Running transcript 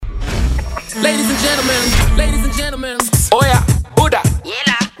Ladies and gentlemen. Oh yeah, Buddha.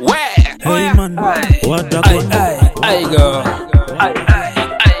 Yela. Where? Hey man, what the I go.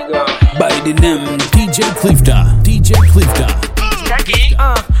 By the name DJ Clifter.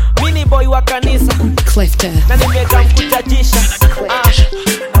 Mini boy wa kanisa Clifter. na nimeka mkuchachisha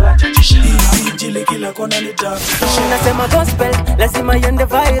nasema gospel lazima iende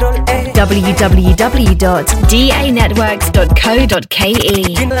viral www.danetworks.co.ke.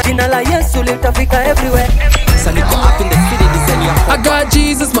 Jina la Yesu litafika everywhere. I got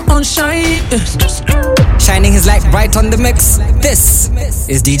Jesus, my own shine. Shining his light bright on the mix. This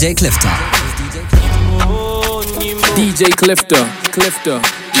is DJ Clifter. DJ Clifter.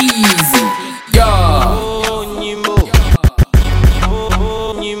 Easy. Yeah.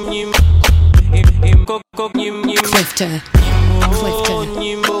 Clifter.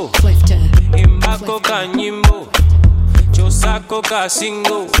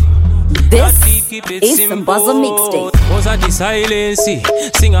 This is some Buzzle Mixtape. Was at the silence,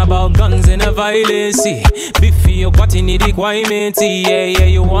 sing about guns and a violence. Biffy, your party need requirement. Yeah,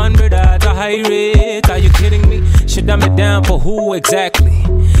 you want brother at a high rate. Are you kidding me? Should dumb it down for who exactly?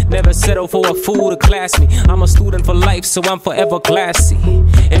 Never settle for a fool to class me. I'm a student for life, so I'm forever classy.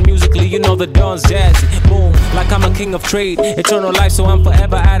 And musically, you know the dawn's jazzy. Boom, like I'm a king of trade. Eternal life, so I'm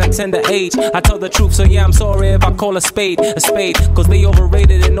forever at a tender age. I tell the truth, so yeah, I'm sorry if I call a spade. Cause they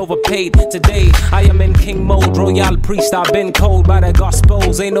overrated and overpaid. Today, I am in king mode, royal priest. I've been cold by the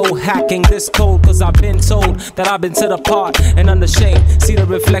gospels. Ain't no hacking this code, cause I've been told that I've been set apart and unashamed. See the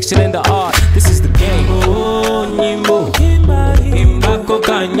reflection in the art. This is the game. Oh, Nimbo. Imbako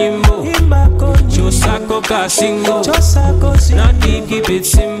ka Nimbo. Chosako ka singo. Not deep, keep it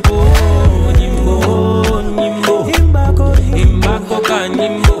simple. Nimbo. Imbako ka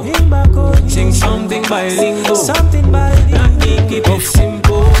Nimbo. Sing something bilingual. Not deep, keep it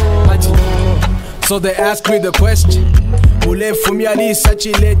simple. So they ask me the question, Mule Fumiali such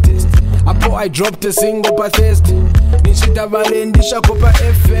a latest. I dropped a single by Thursday. Nishita Valendisha Copa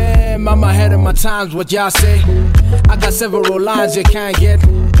FM. I'm ahead of my times, what y'all say? I got several lines you can't get.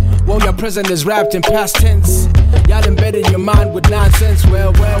 Well, your present is wrapped in past tense. Y'all embedded your mind with nonsense.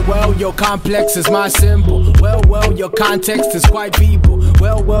 Well, your complex is my symbol. Well, your context is quite people.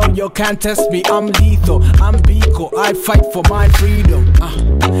 Well, you can't test me, I'm lethal. I'm Biko, I fight for my freedom.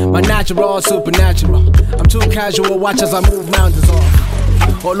 My natural, supernatural. I'm too casual, watch as I move mountains off.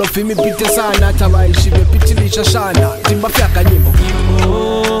 All of me pite sana, tabai shibe pitilisha shana. Timba fyaka nyimbo.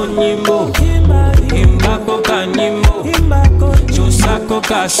 Nimbo. Imbako ka Nimbo. Chosako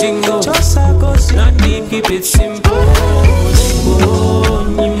ka singo. Not deep, keep it simple.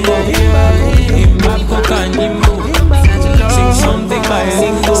 Nimbo. Imbako ka Nimbo. Sing something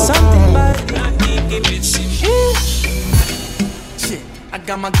bilingual. Not deep, keep it simple. Shit, I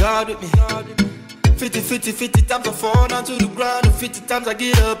got my God with me. 50 times I fall down to the ground, and 50 times I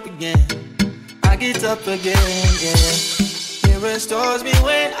get up again. Yeah. It restores me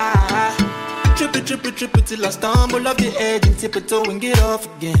when I trip it till I stumble off the edge and tip a toe and get off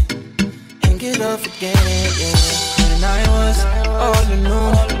again. Yeah. And I was all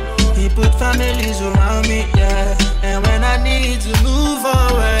alone. He put families around me, yeah. And when I need to move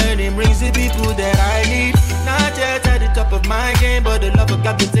forward, he brings the people that I need. Not yet at the top of my game, but the love of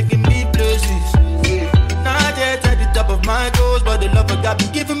God been taking me places. Not yet at the top of my goals, but the love of God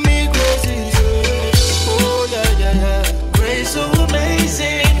been giving me graces. Oh yeah. Grace so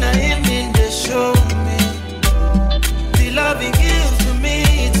amazing, now Him in the show me. The love He gives to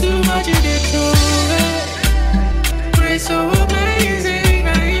me, too much in the truth. Grace so amazing,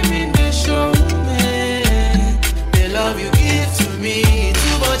 now Him in the show me. The love You give to me,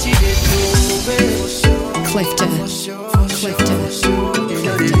 too much in the truth. Clifter.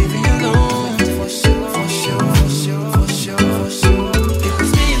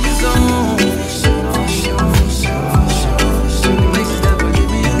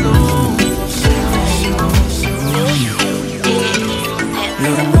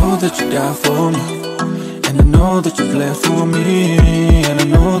 That you died for me, and I know that you bled for me, and I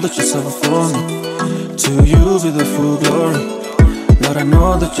know that you suffered for me. To You be the full glory. Lord, I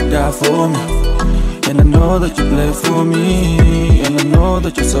know that you died for me, and I know that you bled for me, and I know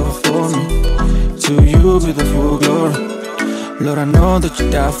that you suffered for me. To You be the full glory. Lord, I know that you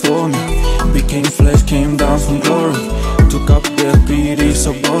died for me. Became flesh, came down from glory. Took up death, pieces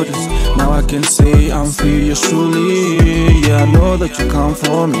of bodies. Now I can say I'm free, yes, truly. Yeah, I know that you come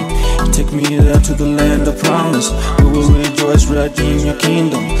for me. Take me there to the land of promise. We will rejoice right in Your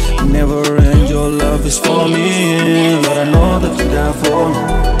kingdom. Never end, Your love is for me. Lord, I know that you died for me,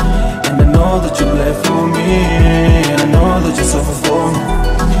 and I know that you bled for me, and I know that you suffered for me.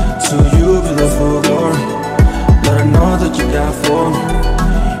 To You be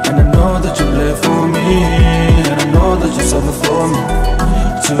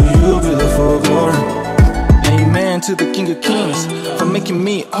for making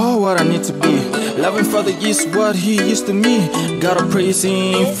me all what I need to be. Loving Father is what He is to me. Gotta praise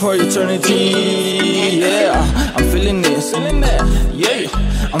Him for eternity. Yeah, I'm feeling this. Yeah,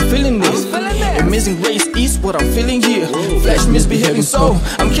 I'm feeling this. Amazing grace is what I'm feeling here. Flesh misbehaving, so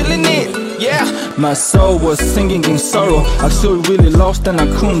I'm killing it. Yeah, my soul was singing in sorrow. I still really lost and I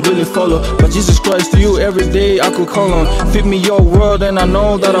couldn't really follow. But Jesus Christ, to you every day I could call on. Feed me your word and I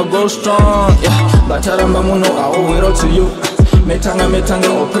know that I'll go strong. Yeah, Bataramba Muno, I owe it all to you. Metanga,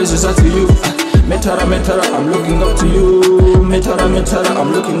 all praises are to you. Metara, I'm looking up to you. Metara,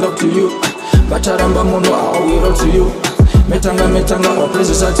 I'm looking up to you. Bataramba Muno, I owe it all to you. Metanga, all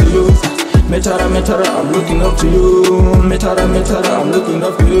praises are to you. Metara, I'm looking up to you. Metara, I'm looking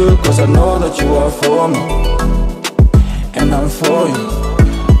up to you. Cause I know that you are for me, and I'm for you.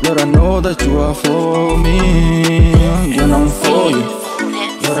 Lord, I know that you are for me, and I'm for you.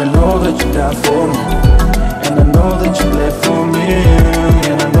 Lord, I know that you died for me, and I know that you bled for me,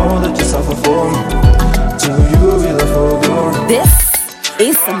 and I know that you suffer for me. To you be the full glory. This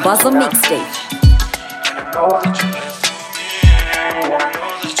is some Buzzle Mixtape. And I know that you bled for me, and I know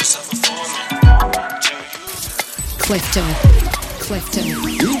that you suffer for me. Clifton.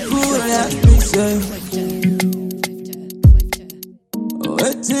 You could have me say,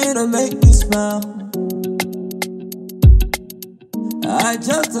 waiting to make me smile. I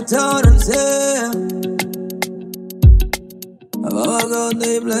just told them, say, oh God,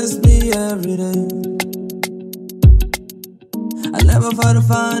 they bless me every day. I never thought to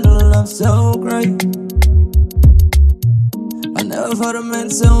find a love so great. I never thought it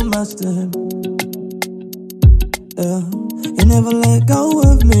meant so much to him. Yeah, you never let go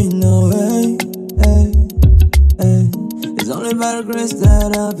of me, no way. Hey, hey. It's only by the grace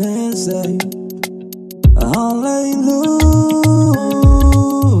that I've been saved. Hallelujah,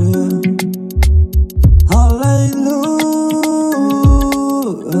 hallelujah,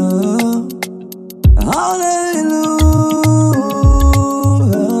 hallelujah.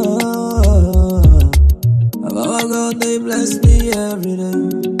 Baba God, they bless me every day.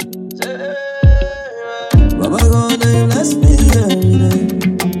 Baba God, they bless me every day.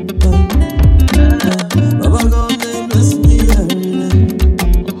 Baba God, they bless me every day.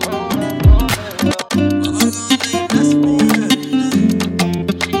 Baba God, they bless me every day.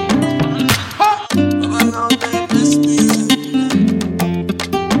 Baba God, they bless me every day.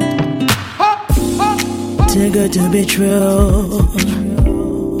 Too good to be true.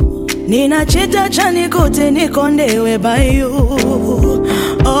 Nina chita chani kote nikondewe by you.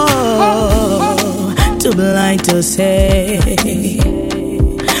 Oh, too blind to say.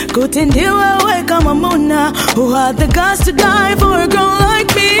 Kutindiwa we kama Muna, who had the guts to die for a girl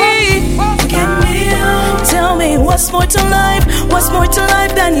like me. Get me out. Tell me what's more to life? What's more to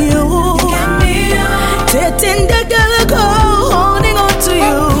life than you? Get me out. Taking the galago, holding on to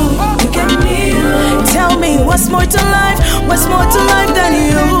you. Get me out. Tell me what's more to life? What's more to life than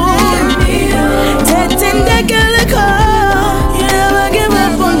you? Get me out. Taking the galago, you never give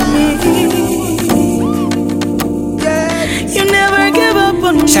up on me. You never give up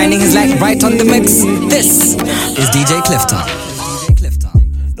on me. Shining his light right on the mix. This is DJ Clifton.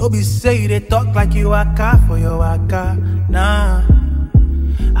 Don't be say they talk like you waka for your waka. Nah,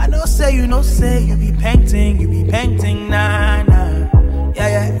 I know say you know say you be painting, nah.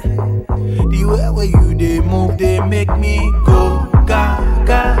 Yeah. The way where you they move, they make me go ga.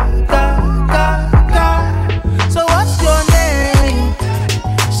 So what's your name?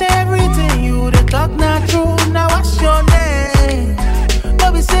 Say everything you they talk not true. Now what's your name?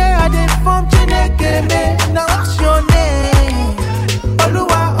 Don't be say I did from Chineke me. Now what's your name?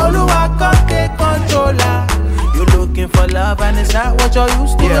 Oluwa come take controller. You looking for love and it's not what you're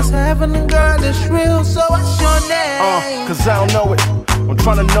used to. It's heaven and girl, it's real. So what's your name? Cause I don't know it. I'm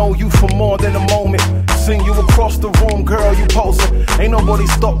trying to know you for more than a moment. Seen you across the room, girl, you posing. Ain't nobody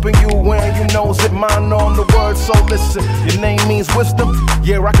stopping you when you knows it. Mine on the words, so listen. Your name means wisdom.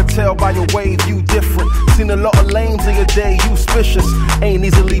 Yeah, I can tell by your wave, you different. Seen a lot of lanes in your day, you suspicious. Ain't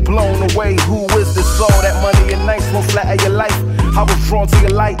easily blown away. Who is this? All that money and nights won't flatter your life. I was drawn to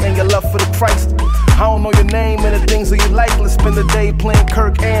your light and your love for the Christ. I don't know your name and the things that you like. Let's spend the day playing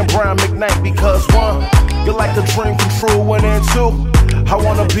Kirk and Brian McKnight. Because one, you're like a dream come true. And then two, I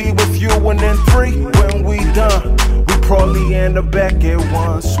wanna be with you. And then three, when we done, we probably end up back at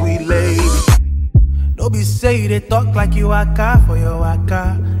one, sweet lady. Don't be say they talk like you waka for your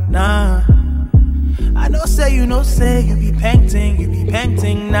waka. Nah, I know say you know say you be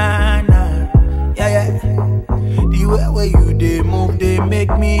painting, nah. Yeah. The way where you they move, they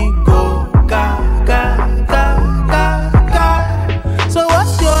make me go ga. So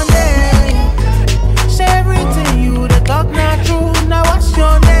what's your name? Say everything you they talk not true. Now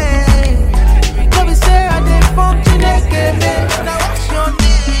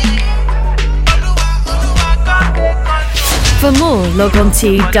For more, log on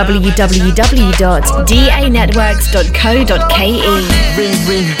to www.danetworks.co.ke. Ring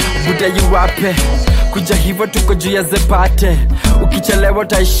ring, buda yuwape. Kuja hivo tuko juu ya zepate. Ukichelewa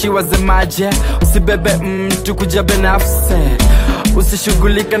utaishiwa zemaje. Usibebe mtu kuja benafse.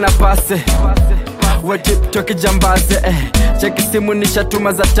 Usishughulike na pase. Toki jambaze cheki simu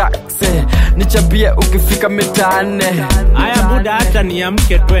nishatuma za taxi. Nichapie ukifika mitane. Aya buda hata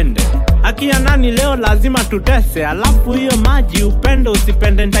niamke twende. Akia nani leo lazima tutese. Alafu hiyo maji upende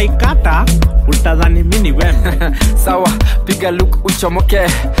usipende nitaikata. Utadhani mini wembe. Sawa, piga look uchomoke.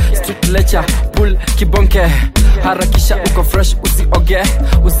 Street lecha, pull kibonke. Harakisha uko fresh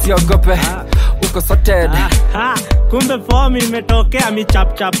usiogope. Uko sorted. Kumbe form imetokea mi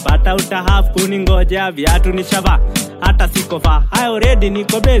chap chap. Hata utahave kuningojea viatu nishava. Hata sikofa, I already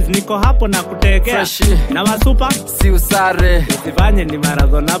niko base. Niko hapo na kutekea fresh. Na wasupa, si usare. Usifanye ni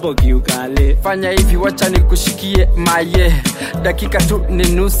marathon hapo kiukale. Fanya hivi wacha nikushikie maye. Dakika tu ni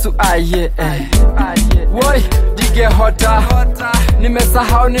nusu aye. Woi, dige hota.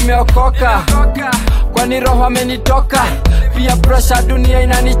 Nimesahau nimeokoka. Kwani roho amenitoka. Pia pressure dunia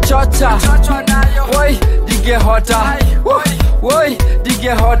inanichocha. Woi, dige hota. Woi, dige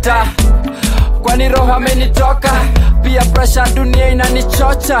hota. Kwani roho amenitoka. Pia pressure dunia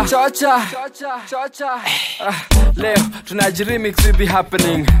inanichocha. Leo tunajiremix will be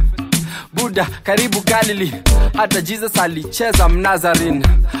happening. Buddha karibu Galilee. Hata Jesus alicheza Mnazarene.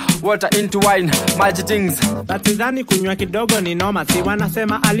 Water into wine, magic things. Tatizani kunywa kidogo ni noma. Si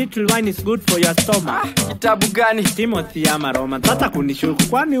wanasema a little wine is good for your stomach. Kitabu gani? Timothy ama Roma. Tata kunishuku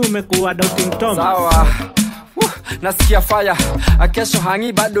kwani umekuwa doubting Thomas. Sawa. Nasikia fire. Kesho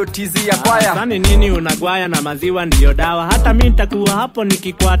hangi bado tizi ya kwaya. Sani nini unagwaya na maziwa ndiyo dawa. Hata mimi nitakuwa hapo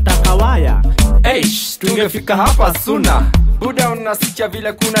nikikwata kawaya. Tungefika hapa suna. Buda unasikia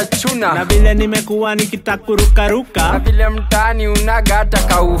vile kuna chuna. Na vile nimekuwa nikitakurukaruka. Na vile mtaani unagata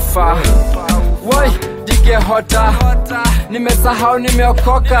kaufa. Woi, dige hota. Nimesahau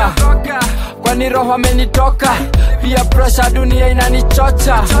nimeokoka. Kwani roho amenitoka. Pia pressure dunia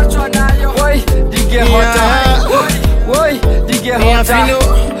inanichocha. Woi, dige hota. Woi, dige hota.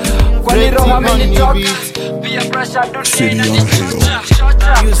 Kwani roho amenitoka. Pia pressure dunia inanichocha.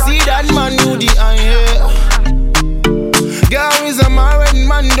 You see that man you the eye. Girl is a married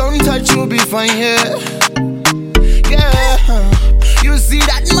man, don't touch you be fine, yeah. Yeah. You see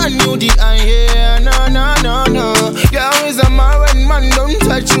that man you the eye, yeah. No. Girl is a married man, don't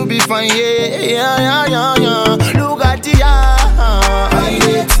touch you be fine, yeah. Look at the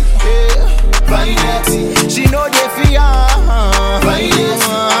eye. Vanity. She know the fear.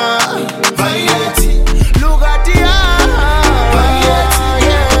 Vanity. Look at the eye.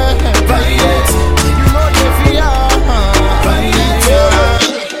 Vanity. You know the fear.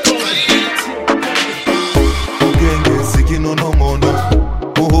 Ugenge sikino no mono.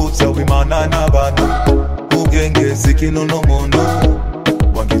 Uhuta wimana na bano. Ugenge sikino no mono.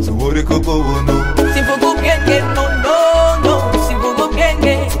 Wangitu wore koko wono. Sivugu genge no. Sivugu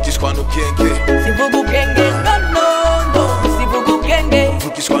genge. Fukishwa no genge. Sivugu genge no. Sivugu genge.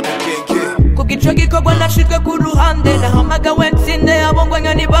 Fukishwa no genge. Kukichogi kogwa na shizwe kuruhande. Na hamaga wensinde abongwa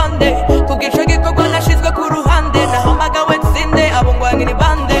ni bande. Kukichogi kogwa na shizwe kuruhande. Na hamaga wensinde abongwa ni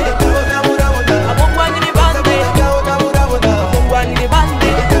bande.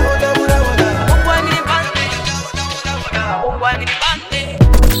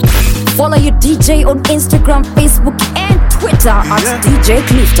 Follow your DJ on Instagram, Facebook, and Twitter at DJ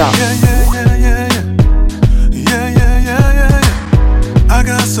Clifta. Yeah. I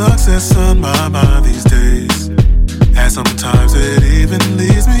got success on my mind these days, and sometimes it even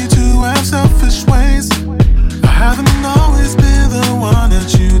leads me to have selfish ways. I haven't always been the one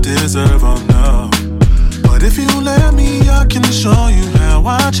that you deserve, oh no. But if you let me, I can show you how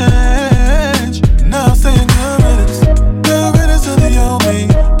I change. Now saying good riddance to the old me.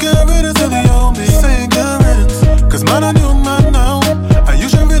 Good riddance to the old me. Saying good riddance, cause man I knew man now. You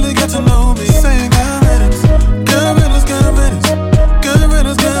should really get to know me. Saying good riddance. Good riddance, good riddance. Good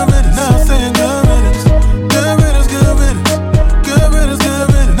riddance, good riddance. Now saying good riddance. Good riddance, good riddance. Good riddance, good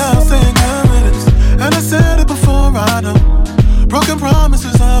riddance. Now saying good riddance. And I said it before, I know. Broken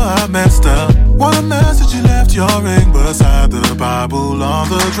promises, oh I messed up. What a message you left your ring beside the Bible on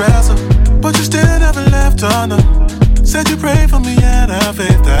the dresser. But you still never left on her. Said you prayed for me and have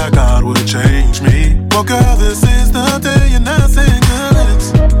faith that God would change me. Well girl, this is the day you're not saying good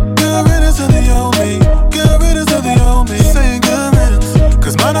riddance. Good riddance to the old me. Good riddance to the old me. Saying good riddance,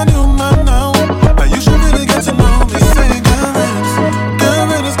 cause man I knew man now. But you should really get to know me. Saying good riddance. Good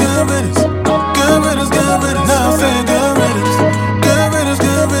riddance, good riddance. Good riddance, good riddance. Now saying good riddance. Good riddance,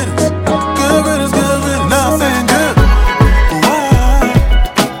 good riddance. Good riddance, good riddance. Now saying good.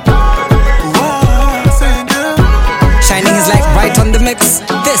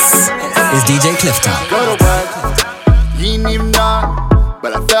 Clifton. Go to work, you ain't even know,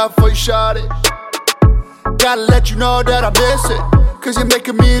 but I fell for you, shorty. Gotta let you know that I miss it, cause you're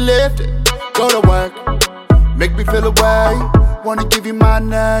making me lift it. Go to work, make me feel away. Wanna give you my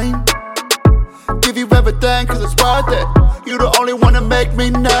name, give you everything, cause it's worth it. You the only one that make me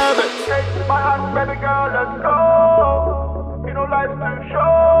nervous. My heart, baby girl, let's go. You know life's too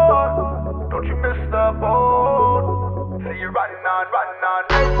short, don't you miss the boat. See you riding on.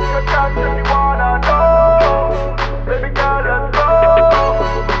 Good times if you wanna know. Baby girl, let's go.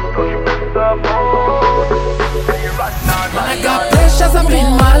 Don't you miss the boat. See you riding on. Man, I got pressures up in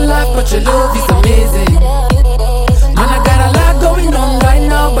my life, but your love is amazing. Man, I got a lot going on right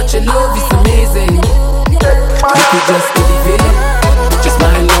now, but your love is amazing. Make we just elevate, put your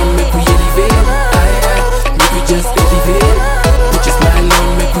smile on, make we elevate. Make we just elevate, put your smile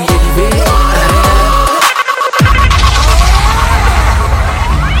on, make we elevate.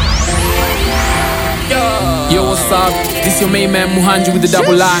 Yo, what's up? This your main man Muhanji with the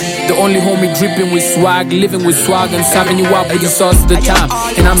double I. The only homie dripping with swag, living with swag and serving you up with the sauce of the time.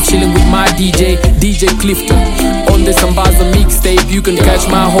 And I'm chilling with my DJ Clifton. On this Sambaza mixtape, you can catch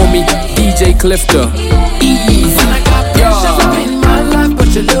my homie DJ Clifton. Easy. Man, I got pressures up in my life, but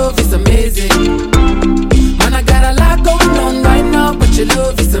your love is amazing. Man, I got a lot going on right now, but your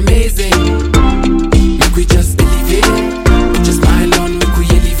love is amazing. Make we just elevate, put your smile on, make we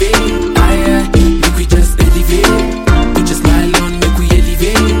elevate. Make we just elevate, put your smile on, make we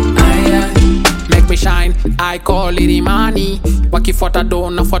elevate. Make me shine, I call it imani. Wakifuata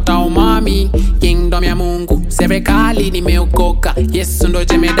dona fuata umami. Kingdom ya Mungu, serikali nimeokoka. Yesu ndo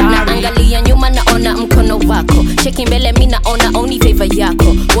jemedari. Naangalia nyuma naona mkono wako. Cheki mbele mi naona only favor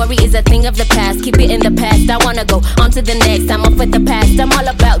yako. Worry is a thing of the past, keep it in the past. I wanna go on to the next, I'm up with the past. I'm all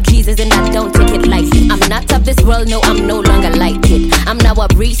about Jesus and I don't take it lightly. I'm not of this world, no, I'm no longer like it. I'm now a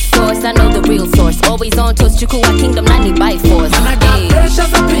resource, I know the real source. Always on toast, chukua kingdom, not need by force. And I got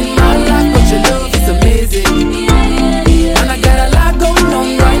pressures up in my life, but your love is amazing. And I got a lot going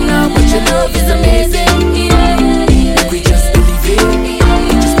on right now, but your love is amazing. Make we just elevate,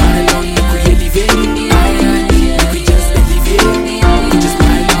 put your smile on, make we elevate. Make we just elevate, put your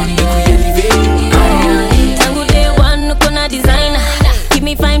smile on, make we elevate. Tangu day one nuko na designer. Keep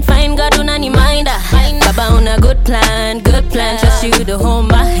me fine, God unani minder. Baba on a good plan, trust you to hold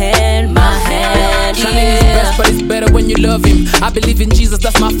my hand. Trying is best, but it's better when you love him. I believe in Jesus,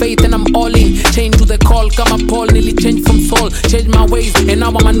 that's my faith, and I'm all in. Change to the call, come up Paul, nearly changed from Saul. Change my ways, and now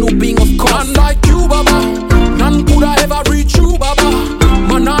I'm a new being, of course. None like you, Baba. None could I ever reach you, Baba.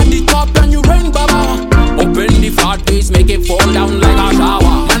 Man on the top and you rain, Baba. Open the flat face, make it fall down like a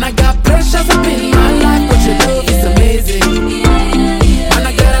shower. Man, I got pressures up in my life, but your love is amazing. Man,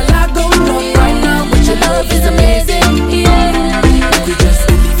 I got a lot going on right now, but your love is amazing. Make we just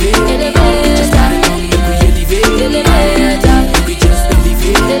elevate, put your smile on, make we elevate. Make we just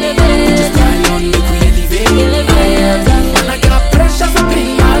elevate, put your smile on, make we elevate. Man, I got pressures up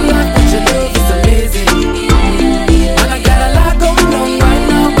in my life, but your love is amazing. Man, I got a lot going on right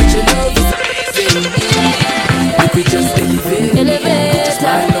now, but your love is amazing. Make we just elevate, put your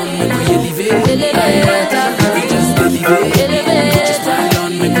smile on, make we elevate. Make we just elevate, put your smile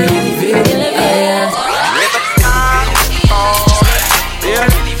on, make we elevate.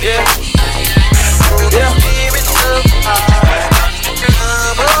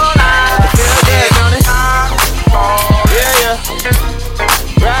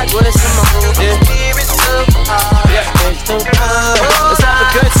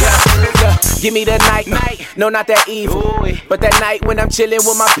 Give me the night, no, not that evil, but that night when I'm chilling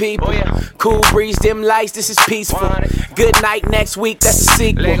with my people. Cool breeze, dim lights, this is peaceful. Good night next week, that's a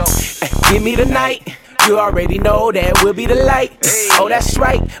sequel. Give me the night, you already know that we'll be the light. Oh, that's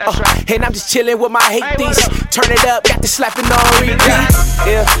right. And I'm just chilling with my hate these. Turn it up, got the slapping on repeat.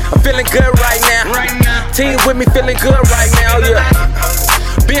 Yeah, I'm feeling good right now. Team with me feeling good right now. Yeah,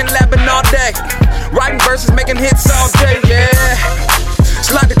 been lapping all day, writing verses, making hits all day. Yeah.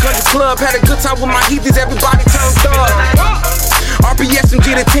 Slide the country club, had a good time with my heathies, everybody turned up.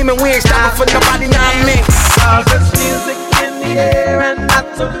 RPSMG the team and we ain't stopping for nobody, not me. Cause there's music in the air and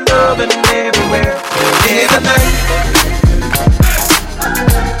lots of loving everywhere. Give me the night.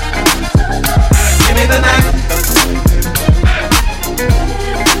 Give me the night.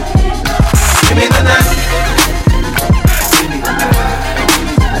 Give me the night.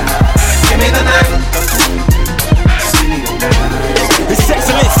 Give me the night. It's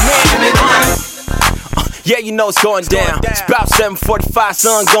excellence, man. Yeah, you know it's going down. It's about 7:45,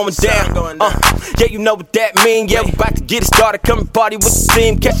 sun going down. Yeah, you know what that mean. Yeah, we about to get it started. Come and party with the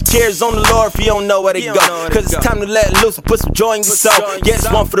team. Catch your cares on the Lord if you don't know where they go. Cause it's time to let loose and put some joy in your soul. Yeah, it's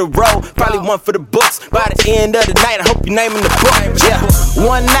one for the road, probably one for the books. By the end of the night, I hope you name in the book. Yeah,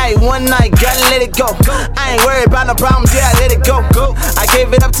 one night, gotta let it go. I ain't worried about no problems, yeah, I let it go. I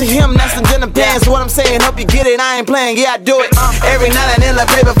gave it up to him, that's the dinner plans. What I'm saying, hope you get it, I ain't playing, yeah, I do it. Every night I kneel and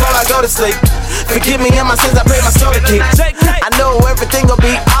pray before I go to sleep. Forgive me in my sins, I pray my soul to keep. I know everything gon'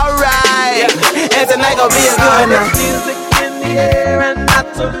 be alright, and tonight gon' be a good night. Music in the air and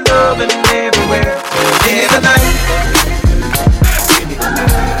lots of loving everywhere. Give me the night.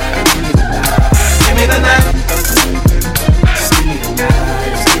 Give me the night.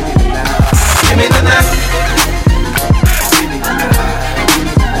 Give me the night. Give me the night.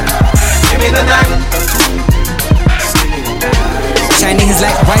 Give me the night. Shining his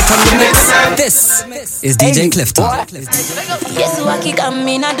light right on the mix. This is DJ Clifton. Yesu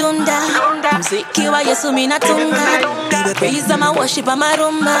akikamina dunda, mziki wa Yesu mina tunga. Praise ama worship ama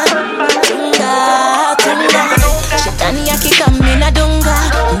rumba, tunga, tunga. Shetani akikamina dunga,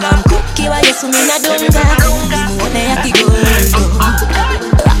 na mkuki wa Yesu mina dunga. Nimuone akigongo,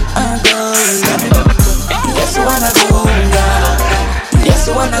 Yesu anagonga,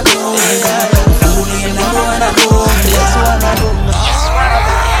 Yesu anagonga. Yesu anagonga, Yesu anagonga.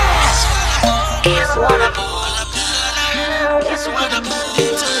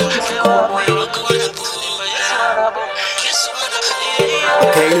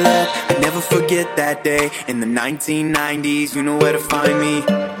 Okay, look, I never forget that day in the 1990s. You know where to find me.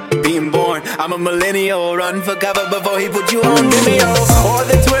 Being born, I'm a millennial. Run for cover before he put you on Vimeo or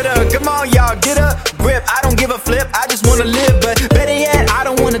the Twitter. Come on, y'all, get a grip. I don't give a flip, I just wanna live. But better yet, I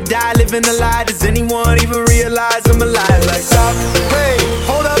don't wanna die living a lie. Does anyone even realize I'm alive? Like, stop, hey,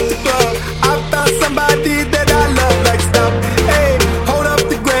 hold up the club. I found somebody that I love. Like, stop, hey, hold up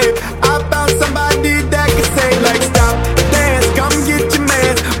the grave. I found somebody that can save. Like, stop, dance, come get your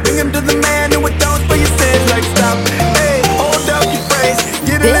man. Bring him to the man who atones for your sins. Like, stop, hey, hold up your praise.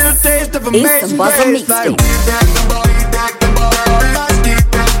 Get a little taste of amazing grace. Like,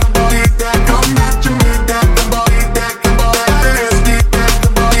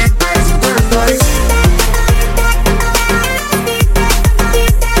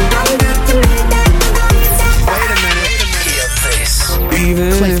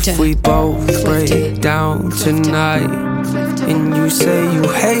 if we both break down tonight and you say you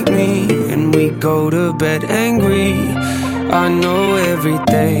hate me and we go to bed angry, I know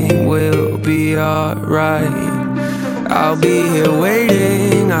everything will be alright. I'll be here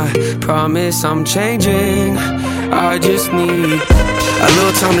waiting, I promise I'm changing. I just need a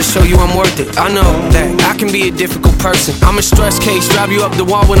little time to show you I'm worth it. I know that I can be a difficult person. I'm a stress case, drive you up the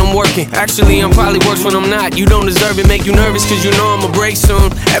wall when I'm working. Actually, I'm probably worse when I'm not. You don't deserve it, make you nervous cause you know I'ma break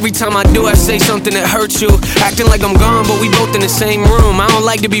soon. Every time I do, I say something that hurts you. Acting like I'm gone, but we both in the same room. I don't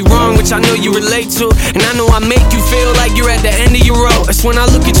like to be wrong, which I know you relate to. And I know I make you feel like you're at the end of your road. That's when I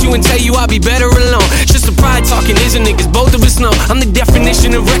look at you and tell you I'll be better alone. Just a pride talking, isn't it? Cause both of us know I'm the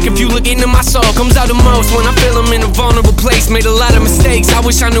definition of wreck. If you look into my soul, comes out the most when I feel I'm in a vulnerable place. Made a lot of mistakes, I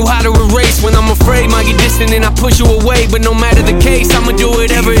wish I knew how to erase. When I'm afraid, might get distant and I push you away. But no matter the case, I'ma do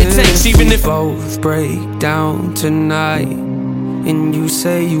whatever it takes. Even if both break down tonight and you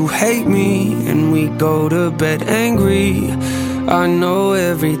say you hate me and we go to bed angry, I know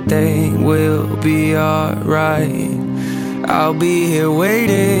everything will be alright. I'll be here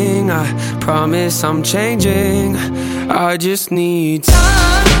waiting, I promise I'm changing. I just need time.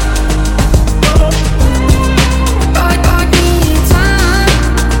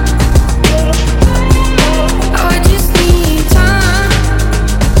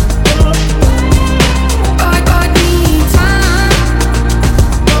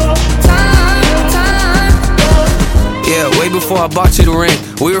 Before I bought you the ring,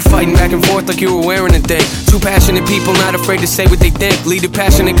 we were fighting back and forth like you were wearing a thing. Two passionate people not afraid to say what they think. Lead a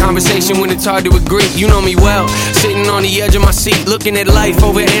passionate conversation when it's hard to agree. You know me well, sitting on the edge of my seat, looking at life,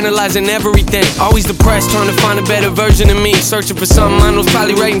 overanalyzing everything. Always depressed, trying to find a better version of me. Searching for something I know's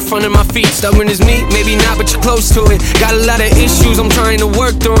probably right in front of my feet. Stubborn as me, maybe not, but you're close to it. Got a lot of issues, I'm trying to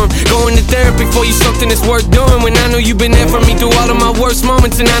work through them. Going to therapy for you something that's worth doing. When I know you've been there for me through all of my worst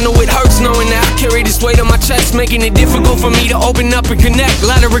moments, and I know it hurts knowing that I carry this weight on my chest, making it difficult for me to open up and connect. A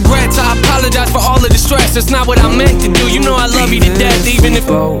lot of regrets, I apologize for all of the stress. That's not what I meant to do, you know I love you to death. Even if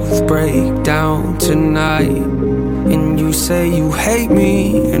both break down tonight and you say you hate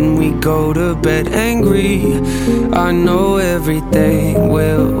me and we go to bed angry, I know everything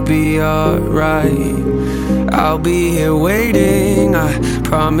will be alright. I'll be here waiting, I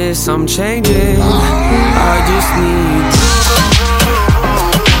promise I'm changing. I just need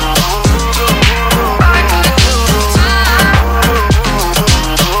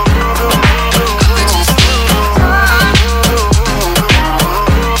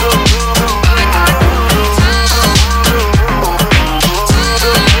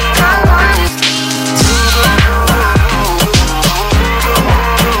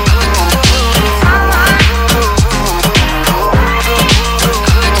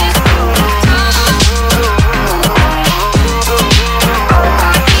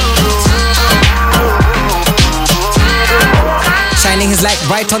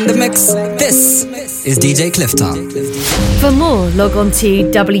right on the mix. This is DJ Clifton. For more, log on to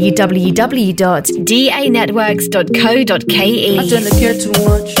www.danetworks.co.ke. I tend to care too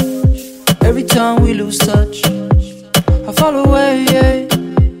much. Every time we lose touch, I fall away, yeah.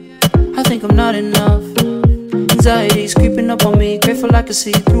 I think I'm not enough. Anxiety's creeping up on me. Grateful I can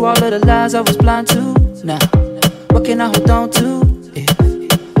see through all of the lies I was blind to. Now, what can I hold on to if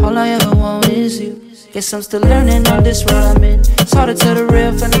all I ever want is you? Guess I'm still learning on this road I'm in. It's hard to tell the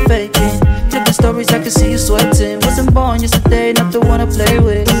real from the faking. Flipping stories, I can see you sweating. Wasn't born yesterday, not the one to play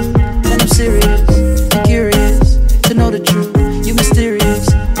with. And I'm serious, and curious to know the truth. You mysterious,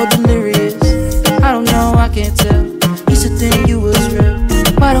 or delirious. I don't know, I can't tell. Used to think you was real.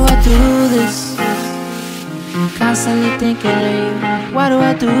 Why do I do this? Constantly thinking of you. Why do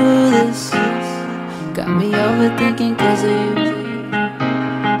I do this? Got me overthinking cause of you.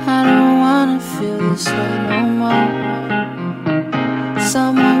 I don't wanna feel this way no more.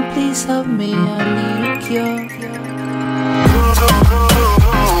 Someone please help me, I need a cure.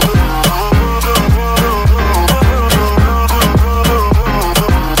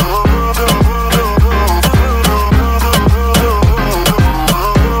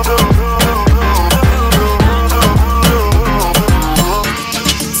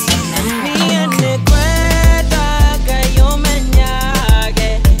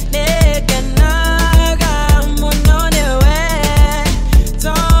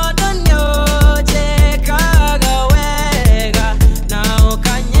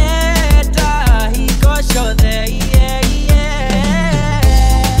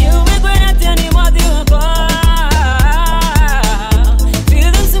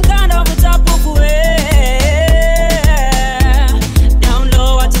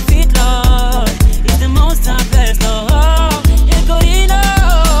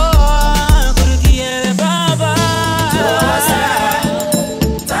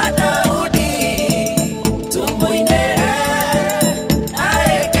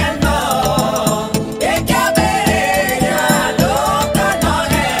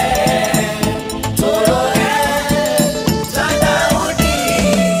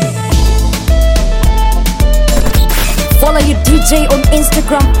 DJ on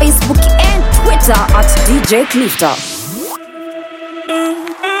Instagram, Facebook and Twitter at DJ Clifton.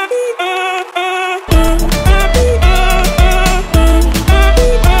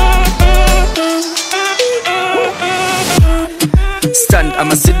 Stand,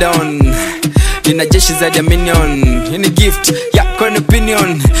 I'ma sit down. Nina jeshi za Dominion. Ini gift, yako ni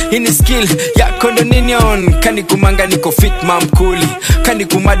opinion. Ini skill, yako ndo ninion. Kani kumanga niko fit mamkuli. Kani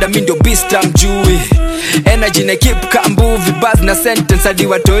kumada mindo beast amjui. Energy na keep kambuvi. Buzz na sentence hadi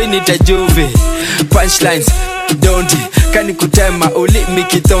watoi nitajuvi. Punchlines, don't kani kutema ulimi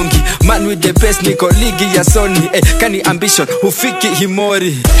kitongi. Man with the best niko ligi ya Sony. Kani ambition hufiki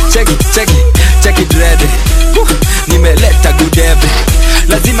himori. Check it ready. Nimeleta gudebe.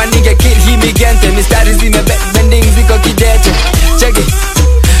 Lazima ninge kill hii migente. Mistari zimebending ziko kidete.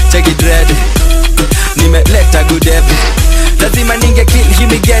 Check it ready. Nimeleta gudebe. Lazima ninge kill hii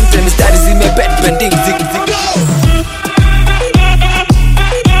migente. Mistari zimebending ziko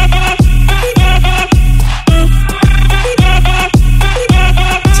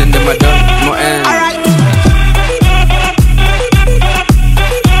Send them a done, more end.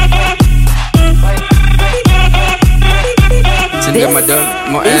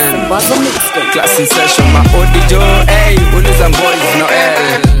 More end. Classing session, my audio, hey, Ulis and boys, no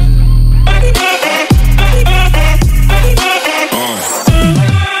L.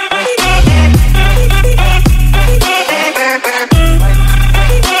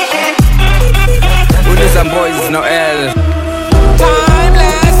 Ulis and boys, no L.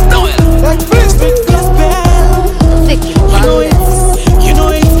 Timeless, no L. Like fish with gospel. You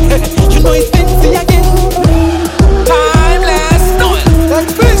know it's fancy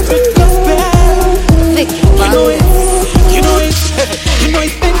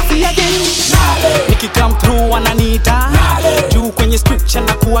again. Nikikam through wananiita juu kwenye scripture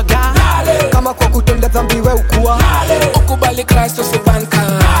na kuaga kama kwa kutenda dhambi we ukua ukubali Kristo sivanka.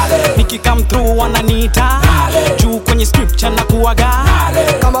 Nikikam through wananiita juu kwenye scripture na kuaga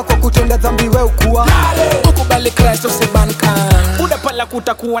kama kwa kutenda dhambi we ukua ukubali Kristo sivanka. Udapala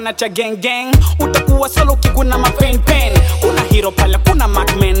kutakuwa na cha gang gang, utakuwa solo kiguna mapen pen. Kuna hero pala kuna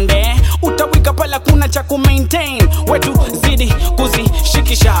Mac Mende, utawika pala kuna cha ku maintain. Wetu zidi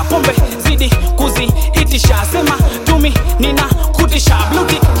kuzishikisha, pombe zidi kuzihitisha. Sema tumi nina kutisha,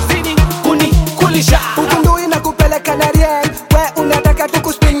 beauty zidi kunikulisha. Ukundui na kupeleka na rieng, we unataka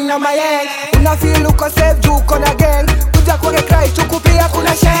tukuspin na mayeng. Unafeel uko safe juu uko na gang, kuja kwake Christ ukupia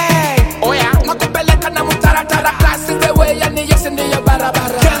kuna shame. Oya, nakupeleka na mutaratara, class is the way, yani yes ndiyo barabara.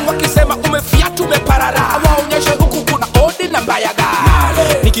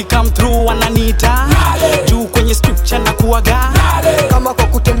 Niki come through wananiita juu kwenye scripture na kuaga kama kwa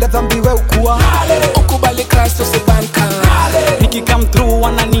kutenda dhambi we ukua ukubali Kristo sibanka. Niki come through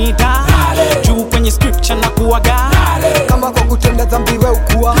wananiita juu kwenye scripture na kuaga kama kwa kutenda dhambi we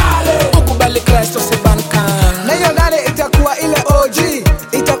ukua ukubali Kristo sibanka. Na hiyo ndani itakuwa ile OG,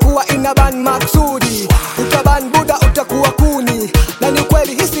 itakuwa inaban maksudi, utaban buda utakuwa kuni, na ni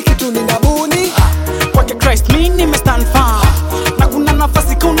kweli hisi kitu ninabuni kwake Christ mimi nimestand firm, na kuna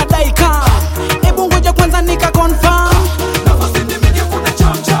nafasi kuna daika, hebu ngoja kwanza nika confirm nafasi nimeingia kuna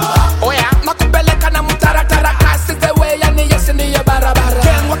chanja. Oya nakupeleka na mtaratara kasi the way yani yes ni ya barabara.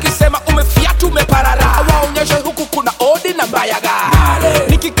 Ken wakisema umefiatu umeparara, waonyeshe huku kuna odi na mbayaga.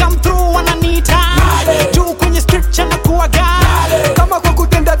 Niki come through wananiita juu kwenye scripture na kuaga kama kwa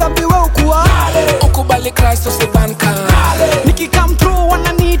kutenda dhambi we ukua ukubali Kristo sibanka. Niki come through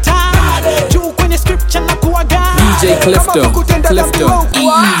wananiita juu kwenye scripture na kuaga DJ Clifton, Clifton,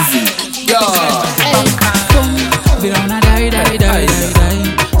 easy, yo. Verona die die die die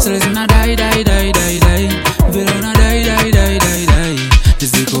die. Selezina die die die die die. Verona die die die die die.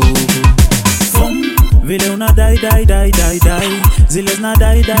 Ziko. Vile una die die die die die. Zilezna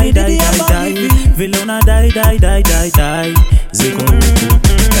die die die die die. Vile una die die die die die. Ziko.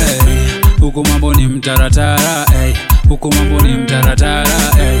 Huku mambo ni mtaratara, huku mambo ni mtaratara,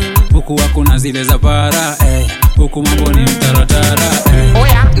 huku hakuna zile za para, huku mambo ni mtaratara.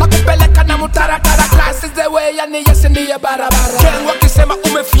 Oya nakupeleka na mtaratara class is the way yani yes ndiye barabara. Ken wakisema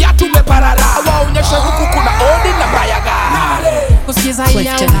umefiatu umeparara, waonyeshe huku kuna odi na bayaga. Kusikiza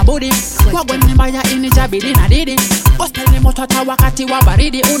ya unabudi wagwe ni mbaya inijabidi na didi. Gospel ni motota wakati wa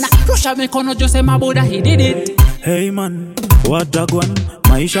baridi, unarusha mikono jose mabuda he did it. Hey man, wadagwan,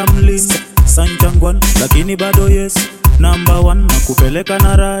 maisha mlim sanchangwan, lakini bado yes number one, nakupeleka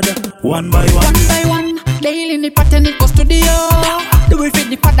na rada one by one. One by one, daily nipate niko studio, do it fit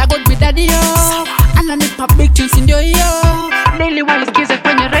the father God be daddy yo, ananipa big tunes ndio yo, daily walisikize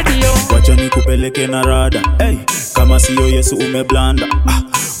kwenye radio. Wacha nikupeleke na rada, hey, kama siyo Yesu umeblanda.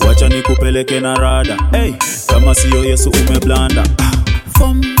 Wacha nikupeleke na rada, hey, kama siyo Yesu umeblanda.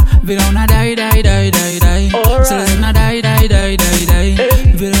 Vile una die die die die die. Selezina die die die die die.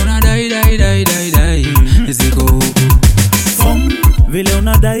 Vile una die die die die die. Ziko. Vile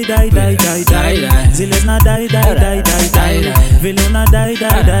una die die die die die. Zilezna die die die die die. Vile una die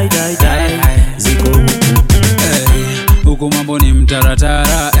die die die die. Ziko. Huku mambo ni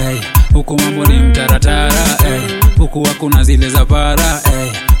mtaratara, huku mambo ni mtaratara, huku hakuna zile za para,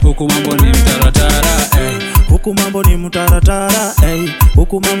 huku mambo ni mtaratara, huku mambo ni mtaratara,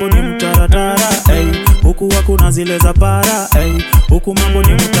 huku mambo ni mtaratara, huku hakuna zile za para, huku mambo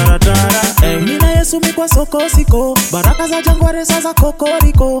ni mtaratara. Nina Yesu mikwa soko siko, baraka za jangware za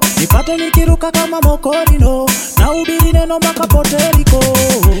kokoriko, nipate nikiruka kama mokorino, na ubiri neno mpaka poteriko.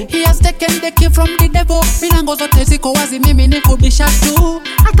 He has taken the key from the devil, milango zote ziko wazi mimi nikubisha tu.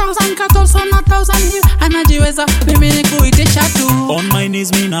 1,000 cattle so not 1,000 hill, anajiweza mimi nikuitisha tu. On my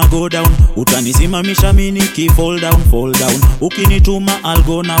knees mina go down, utanisimamisha mimi niki fall down, fall down. Ukinituma I'll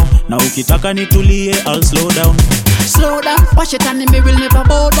go now, na ukitaka nitulie I'll slow down. Slow down, wash it and me will never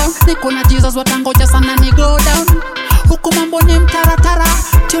bow down. Niko na Jesus watangoja sana ni go down. Huku mambo ni mtaratara,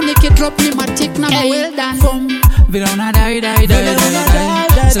 tuniki drop ni matik na well done. Vile una die die die die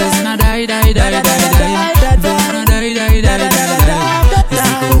die. Selezina die die die die die. Vile una die die die die die.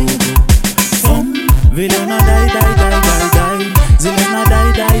 Vile una die die die die die. Zilezna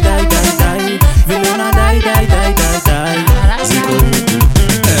die die die die die. Vile una die die die die die. Ziko.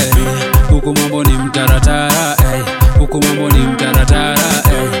 Huku mambo ni mtaratara, huku mambo ni mtaratara,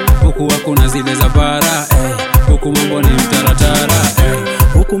 huku hakuna zile za para, huku mambo ni mtaratara,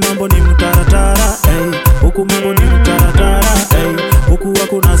 huku mambo ni mtaratara, huku mambo ni mtaratara, huku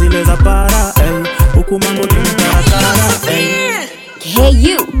hakuna zile za para, huku mambo ni mtaratara. Hey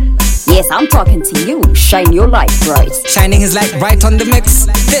you, yes I'm talking to you. Shine your light bright. Shining his light bright on the mix.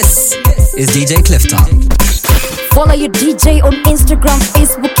 This is DJ Clifton. Follow your DJ on Instagram,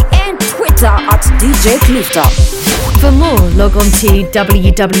 Facebook and Twitter at DJ Clifton. For more, log on to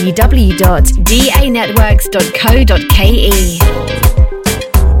www.danetworks.co.ke.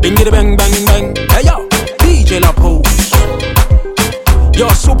 Bingity bang bang bang. Hey yo, DJ La Pose. Yo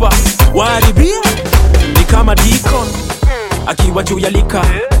super, wadi bia ni kama deacon akiwa juu ya lika,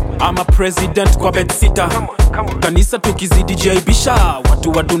 ama president kwa bedsita. Kanisa tukizidi jaibisha,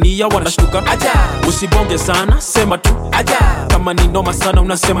 watu wa dunia wanashtuka. Usibonge sana, sema tu kama ni noma sana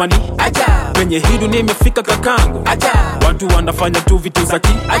unasema ni penye hii dunia imefika kakangu. Watu wanafanya tu vitu za ki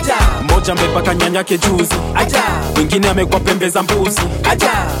mmoja amepaka nyanyake juzi, wengine amekwa pembe za mbuzi.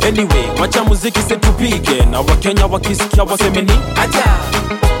 Anyway, wacha muziki setupige, na wakenya wakisikia waseme ni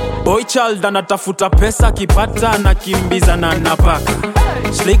Boy child anatafuta pesa, kipata na kimbiza na napaka.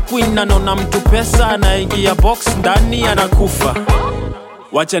 Slay queen anona mtu pesa, anaingia box ndani anakufa.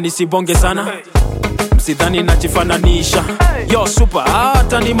 Wacha nisibonge sana, msidhani najifananisha. Yo super,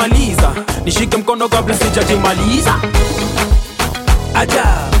 hata nimaliza, nishike mkono kabla sijajimaliza. Aja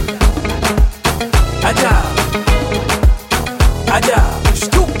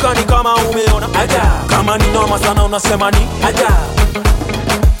shtuka ni kama umeona. Kama ni noma sana unasema ni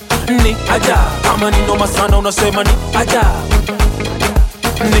ni kama ni noma sana unasema ni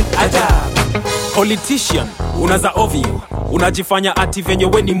ni Politician, unaza ovyo, unajifanya ati venye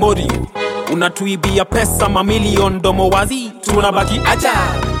we ni mori. Unatuibia pesa mamilion, domo wazi, tunabaki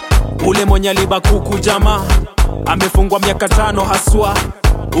ule mwenye aliba kuku jama, amefungwa miaka 5 haswa.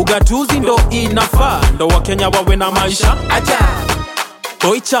 Ugatuzi ndo inafaa, ndo wakenya wawe na maisha.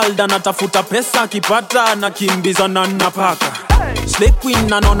 Boy child anatafuta pesa, kipata na kimbiza na napaka. Slay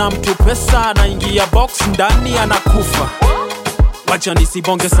queen anona mtu pesa, anaingia box ndani anakufa. Wacha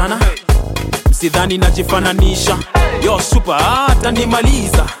nisibonge sana, msidhani najifananisha. Yo super, hata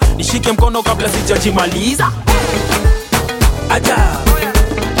nimaliza, nishike mkono kabla sijajimaliza.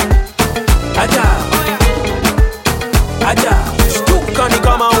 Shtuka ni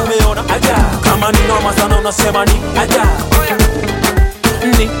kama umeona. Kama ni noma sana unasema ni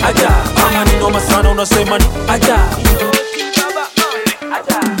ni kama ni noma sana unasema ni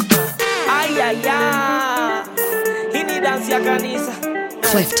Hii ni dance ya kanisa.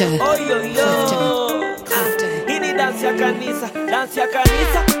 Clifton. Hii ni dance ya kanisa, dance ya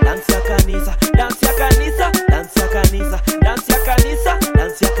kanisa, dance ya kanisa, dance ya kanisa, dance ya kanisa, dance ya kanisa,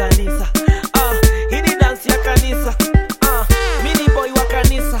 dance ya kanisa. Hii ni dance ya kanisa. Mimi ni boy wa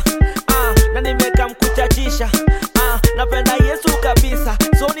kanisa. Na nimeka mkuchachisha. Napenda Yesu kabisa,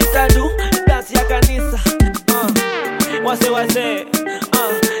 so nitadu dance ya kanisa. Wase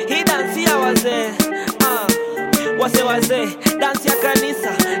hii dance ya wazee. Wase dance ya kanisa,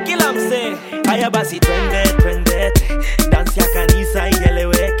 kila mzee. Haya basi twende dance ya kanisa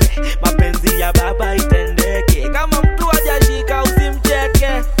ieleweke, mapenzi ya baba itendeke. Kama mtu hajashika usimcheke.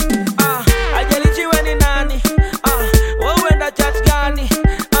 Ajalichi we ni nani, wewe uenda church gani,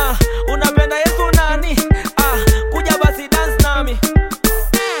 unapenda Yesu nani, kuja basi dance nami.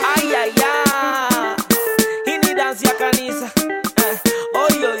 Hii ni dance ya kanisa.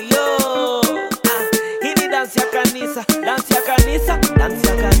 Hii ni dance ya kanisa, dance ya kanisa, dance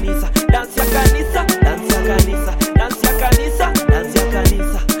ya kanisa, dance ya kanisa, dance ya kanisa, dance ya kanisa, dance ya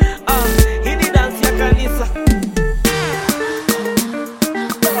kanisa. Hii ni dance ya kanisa.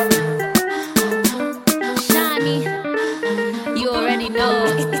 Shani, you already know.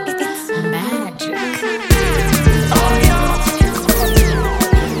 It's magic.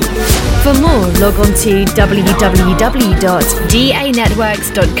 For more, log on to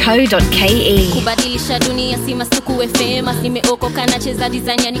www.danetworks.co.ke. Kubadilisha dunia si masuku we famous. Nimeokoka na cheza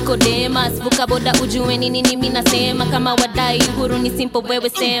design ya Nicodemus. Vuka boda ujue nini mimi nasema. Kama wadai huru ni simple wewe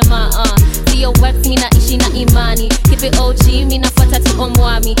sema. Sio works mina ishi na imani. Keep it OG mina fuata tu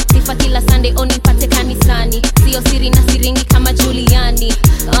omwami. Sifa kila Sunday onipate kanisani. Sio siri na siringi kama Juliani.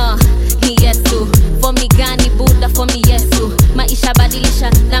 Ni Yesu. For me gani Buddha, for me Yesu. Maisha badilisha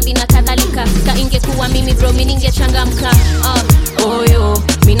dhambi na kadhalika. Ka ingekuwa mimi bro mimi ningechangamka.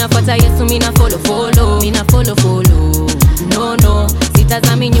 Mina fuata Yesu, mina follow. Mina follow. No,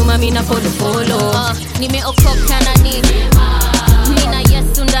 sitazami nyuma, mina follow. Nimeokoka nani? Mina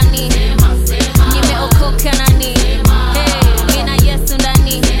Yesu ndani. Nimeokoka nani? Hey, mina Yesu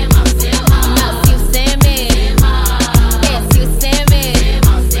ndani. Na siuseme. Siuseme.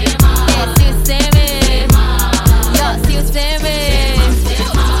 Siuseme. Yo, siuseme.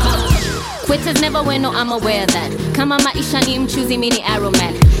 Quitters never win, no, I'm aware that. Kama maisha ni mchuzi, mini arrow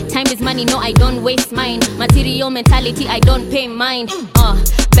man. Time is money, no, I don't waste mine. Material mentality, I don't pay mind.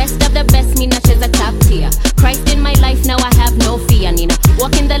 Best of the best, me nacheza top tier. Christ in my life, now I have no fear. Nina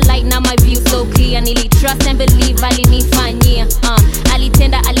walk in the light, now my view so clear. Nili trust and believe, alinifanyia.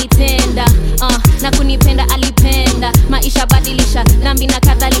 Alitenda, na kunipenda, alipenda. Maisha badilisha, dhambi na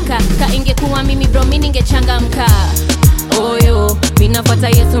kadhalika. Ka ingekuwa mimi bro, mimi ningechangamka. Mina fuata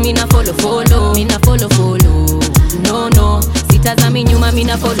Yesu, mina follow. Mina follow. No, sitazami nyuma,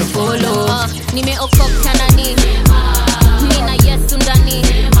 mina follow. Nimeokoka nani? Mina Yesu ndani.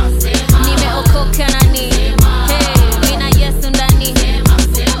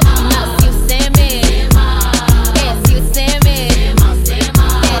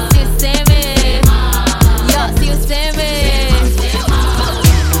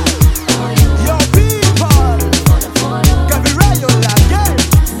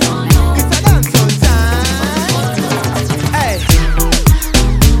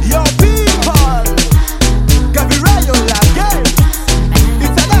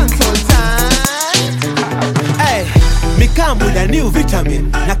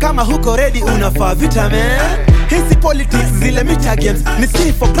 kama huko ready unafaa vitamin. Hizi politics zile mita games, ni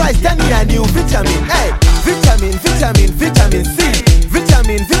C for Christ and ya new vitamin. Hey, vitamin, vitamin, vitamin C.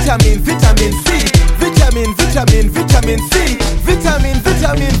 Vitamin, vitamin, vitamin C. Vitamin, vitamin, vitamin C. Vitamin,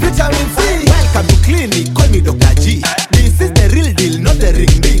 vitamin, vitamin C. Welcome to clinic, call me Dr. G. This is the real deal, not the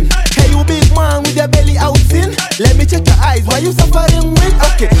ring ring. Hey you big man with your belly out thin, let me check your eyes, what you suffering with?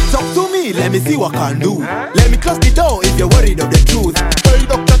 Okay, talk to me, let me see what I can do. Let me close the door if you're worried of the truth. Hey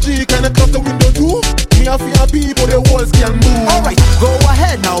Dr. G, can I close the window too? Me and fear people, the walls can move. Alright, go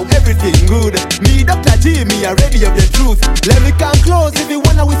ahead now, everything good. Me Dr. G, me are ready of the truth. Let me come close if you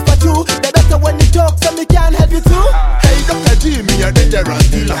wanna whisper too. The better when you talk so me can help you too. Hey Dr. G, me a dangerous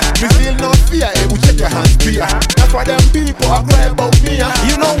dealer. Me feel no fear, we check your hands clear. That's why them people are cry about me.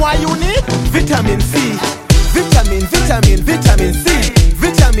 You know why you need vitamin C. Vitamin, vitamin, vitamin C.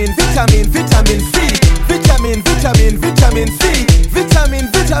 Vitamin, vitamin, vitamin C. Vitamin, vitamin, vitamin C. Vitamin,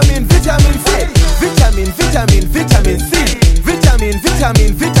 vitamin, vitamin C. Vitamin, vitamin, vitamin C. Vitamin,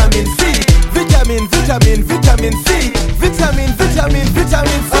 vitamin, vitamin C. Vitamin, vitamin, vitamin C. Vitamin, vitamin,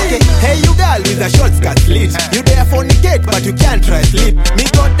 vitamin C. Okay, hey you girl with a short skirt slit. You there fornicate but you can't try sleep. Me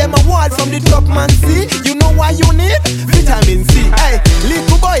got them awards from the top man C. You know why you need vitamin C. Hey,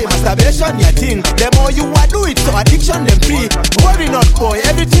 little boy masturbation your thing. The more you a do it so addiction them free. Worry not boy,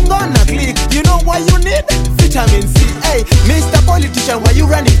 everything gonna click. You know why you need vitamin C. Hey, Mr. Politician, why you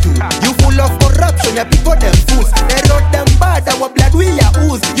running to? You full of corruption, your people them fools. They wrote them bad, our blood we are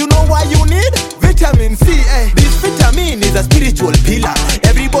ooze. You know why you need vitamin C. Hey, this vitamin is a spiritual pillar.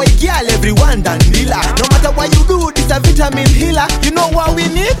 Every boy, girl, everyone done dealer. No matter what you do, this a vitamin healer. You know why we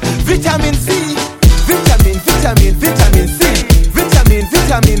need vitamin C. Vitamin, vitamin, vitamin C. Vitamin,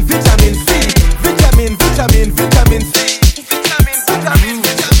 vitamin, vitamin C. Vitamin, vitamin, vitamin C. Vitamin, vitamin, vitamin C.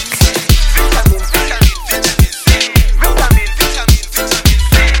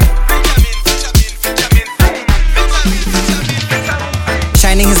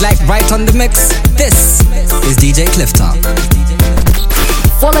 Shining his light right on the mix. This is DJ Clifton.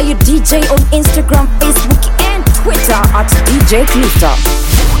 Follow your DJ on Instagram, Facebook and Twitter at DJ Clifton.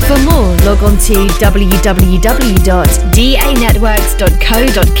 For more, log on to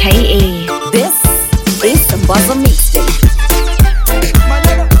www.danetworks.co.ke. This is the Buzzer Mixtape.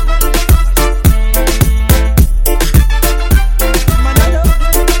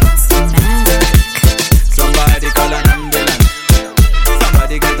 Somebody call an ambulance.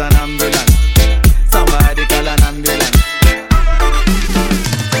 Somebody get an ambulance. Somebody call an ambulance.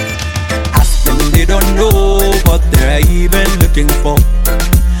 Ask them, they don't know what they're even looking for.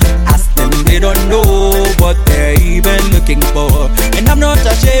 Ask them, they don't know what they're even looking for. And I'm not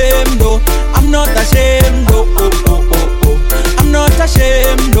ashamed, no. I'm not ashamed, no. Oh, oh, oh, oh. I'm not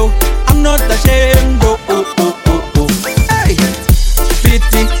ashamed, no. I'm not ashamed, no. Oh, oh, oh, oh. Hey,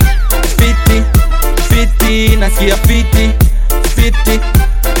 50, 50, 50, nasikia 50, 50,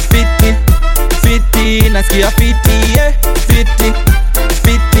 50, 50, nasikia 50, yeah. 50,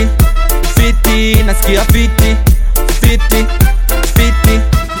 50, 50, nasikia 50, 50, 50,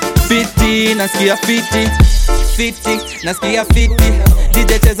 50, nasikia 50, 50, nasikia 50.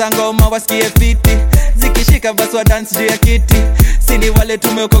 DJ cheza ngoma wasikie 50. Zikishika basi wa dance juu ya kiti. Sini wale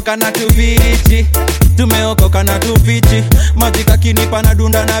tumeokoka na tuvichi. Tumeokoka na tuvichi. Majika kinipa na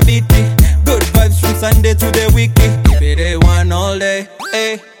dunda na biti. Good vibes from Sunday to the weekend. Keep it A1 all day,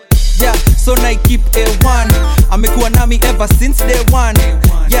 eh. Yeah, so I keep A1. Amekuwa nami ever since day one.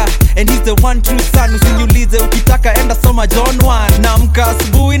 Yeah, and he's the one true son. Usiniulize ukitaka enda soma John 1. Naamka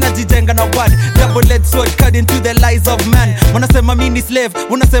asubuhi najijenga na word. Double-edged sword cut into the lies of man. Wanasema mimi ni slave,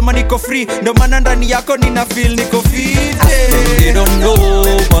 unasema niko free. Ndio maana ndani yako nina feel niko fit. They don't know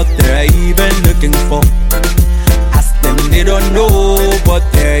what they're even looking for. Ask them, they don't know what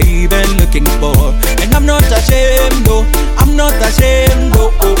they're even looking for. And I'm not ashamed, no. I'm not ashamed,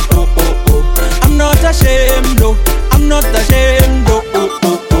 no. Oh, oh, oh, oh. I'm not ashamed, no. I'm not ashamed, no. Oh,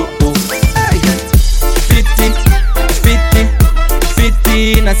 oh, oh, oh. Hey. 50, 50,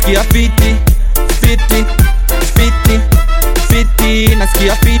 50, nasikia 50, 50, 50, 50,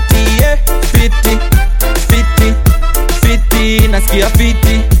 nasikia 50, yeah. 50, 50, 50, nasikia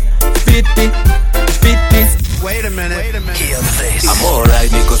 50, 50, 50. Wait a minute. I'm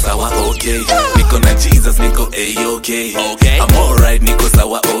alright, niko sawa, okay. Niko na Jesus, niko A-okay. I'm alright, niko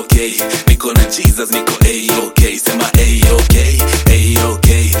sawa, okay. Niko na Jesus, niko A-okay. Sema A-okay,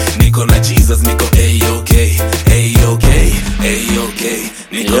 A-okay. Niko na Jesus, niko A-okay. A-okay, A-okay.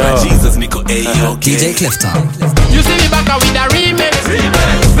 Niko na Jesus, niko A-okay. DJ Clifton. You see me back with a remix.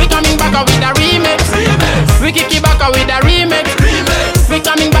 We coming back with a remix. We kick it back with a remix. We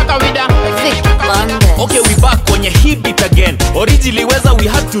coming back with a Vic London. Okay, we back on your hit beat again. Originally whether we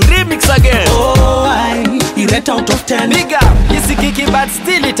had to but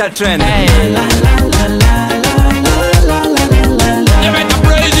still it a trend. You better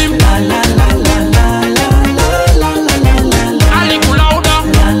praise him. A little louder.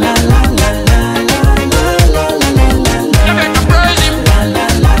 You better praise him.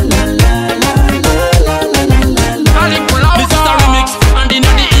 A little louder. This is a remix, and in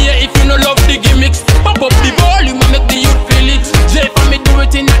the ear if you no love the gimmicks. Pop up the volume and make the youth feel it. J for me do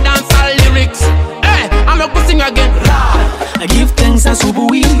it in the dancehall lyrics. Hey, I'm a good sing again. I give thanks a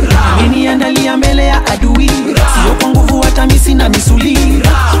subuhi. Mimi andalia mbele ya adui. Sio kwa nguvu hata misi na misuli. Hey,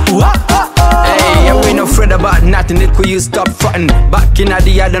 yeah, we no afraid about nothing. It could you stop frontin'. Back in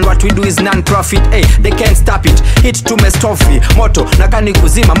the yard and what we do is non-profit. Hey, they can't stop it. Hit to me stuffy. Moto nakani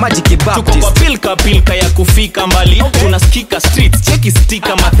kuzima magic Baptist. Tuko kwa pilka ya kufika mbali. Tunasikika streets, cheki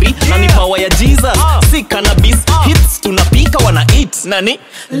sticker ma3. Na ni power ya Jesus. Si cannabis hits tunapika wana eat. Nani?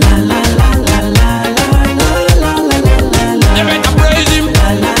 You better praise him. A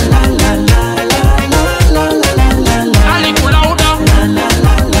little louder.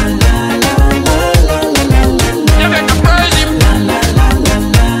 You better praise him.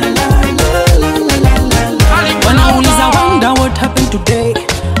 A little When I louder. wonder what happened today.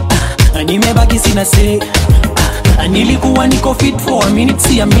 Nimebaki sina say. Nilikuwa niko fit for a minute,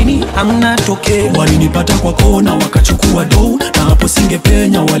 siamini hamna toke. Walinipata kwa kona wakachukua do, na hapo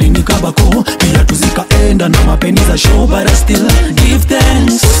singepenya walinikabako. Pia tuzikaenda na mapeni za show, but I still give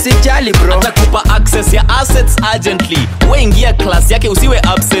thanks. Usijali bro, atakupa access ya assets urgently. Wengia class yake usiwe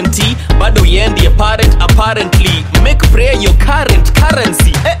absentee. Bado yendi parent apparently. Make prayer your current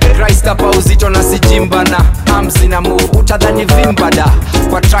currency. Christ hapa uzito na sijimbana. Arms in a move, utadhani vimbada.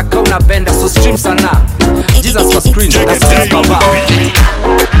 Kwa track unabenda so stream sana. Jesus for screen, that's his baba.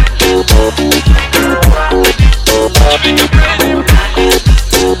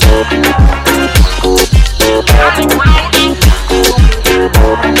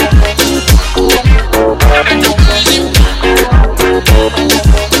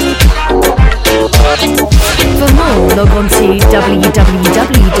 For more, log on to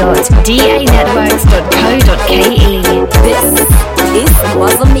www.danetworks.co.ke. This is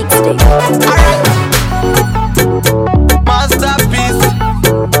Waza Mixtape. Masterpiece.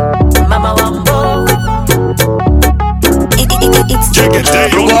 Mama Wambo. It's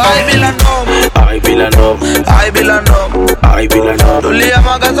I belong. Tulia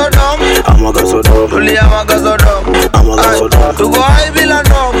magazodom. Tulia magazodom. Tugo I belong.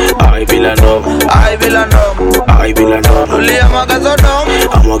 Tulia magazodom.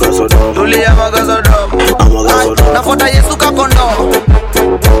 Tulia magazodom. Nafuata Yesu kakondo.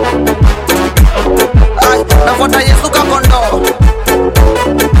 Nafuata Yesu kakondo.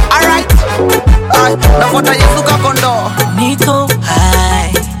 Alright. Nafuata Yesu kakondo. Niko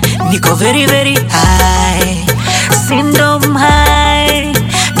high, Niko very very high, Syndrome high,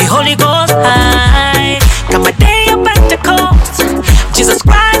 the Holy Ghost high. Come a day of Pentecost, Jesus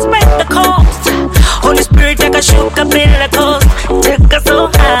Christ Pentecost, Holy Spirit take a shook a Pentecost, take us so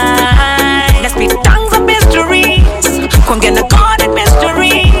high. Let's speak tongues of mysteries, Kwangena God in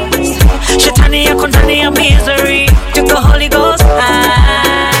mysteries, Shetani ya kontani ya misery, take the Holy Ghost high.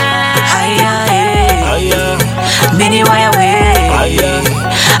 Many way away,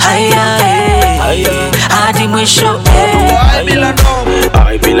 hadi mwisho.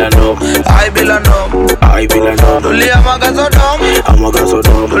 I belong. Tulia magazodom.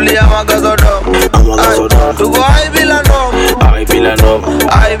 Tulia magazodom. Tugo I belong.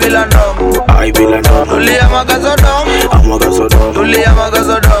 Tulia magazodom. Tulia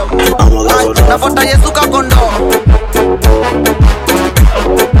magazodom. Nafuata Yesu kakondo.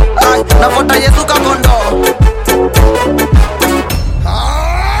 Nafuata Yesu kakondo.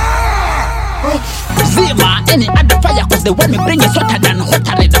 Zima any other fire, cause the one me bring is hotter than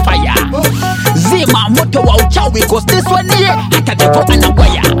the fire. Zima moto wa uchawi, cause this one here hata devo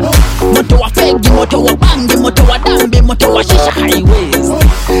anagwaya. Moto wa fegi, moto wa bangi, moto wa dambi, moto wa shisha highways.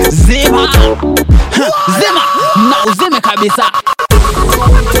 Zima Zima na uzime kabisa.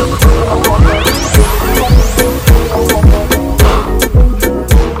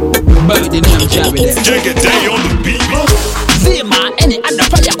 Zima any other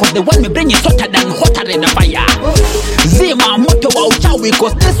fire, cause the one me bring is hotter than the fire. Zima moto wa uchawi,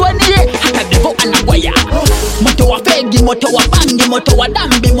 cause this one here hata devo anagwaya. Moto wa fegi, moto wa bangi, moto wa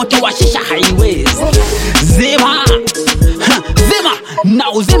dambi, moto wa shisha highways. Zima Zima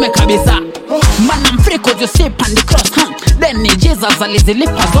na uzime kabisa. Man I'm free cause you sleep on the cross, Then Jesus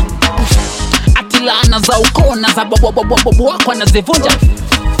alizilipa zo. Atilana za ukoo na za bobo wako anazivunja.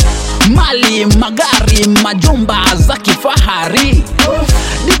 mali, magari, majumba za kifahari.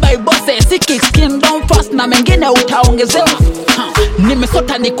 Dubai bosses, Six Kingdom fast na mengine utaongezewa.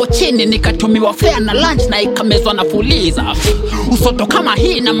 Nimesota niko chini nikatumiwa fare na lunch na ikamezwa na fuliza. Usoto kama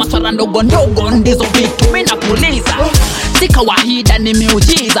hii na maswara ndogo ndogo ndizo vitu mimi napuliza. Si kawaida ni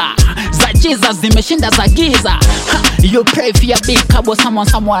miujiza za Jesus zimeshinda za giza. You pray for your big cabo,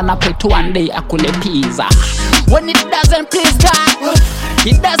 someone I pray to one day akulepiza. When it doesn't please God,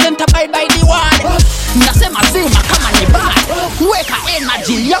 it doesn't abide by the word. Nasema zima kama ni bad, weka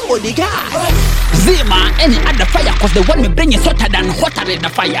energy yangu diga. Zima any other fire cause the one me bring is hotter than hotter than the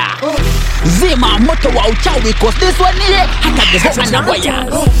fire. Zima moto wa uchawi cause this one here hata devoka na waya.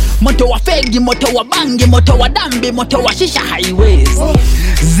 Moto wa fegi, moto wa bangi, moto wa dambi, moto wa shisha highways.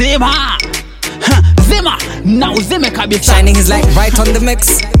 Zima Zima, now Zima kabisa. Shining his light right on the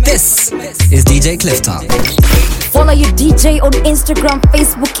mix. This is DJ Clifton. Follow your DJ on Instagram,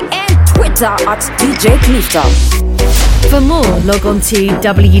 Facebook and Twitter at DJ Clifton. For more, log on to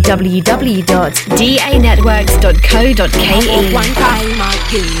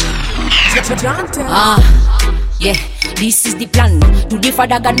www.danetworks.co.ke. Yeah, this is the plan. To the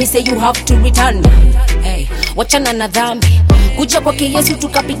Father God me say you have to return. Hey, wachana na dhambi. Kuja kwake Yesu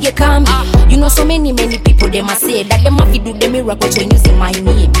tukapige kambi. You know so many people them a say that them have to do the miracles when using my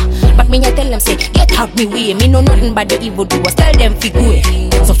name. But me I tell them say get out me way. Me know nothing but the evil doers. Tell them fi go.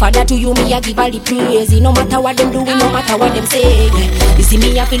 So Father to you me I give all the praise. No matter what them doing, no matter what them say. You see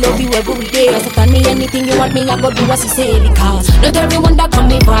me I feel love you every day. So tell me anything you want me I go do as you say. Because not everyone that come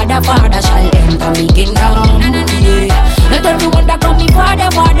me Father shall enter me kingdom. Yeah. Not everyone that come me Father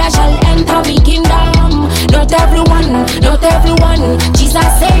shall enter me kingdom. Not everyone. Jesus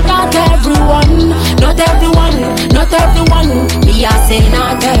said not everyone. Not everyone. Me I say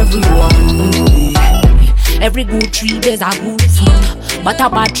not everyone. Every good tree there's a good fruit, but a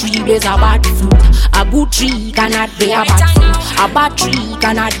bad tree there's a bad fruit. A good tree cannot bear bad fruit. A bad tree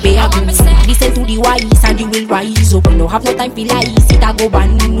cannot bear good fruit. Listen to the wise and you will rise up. No have no time for lies, it a go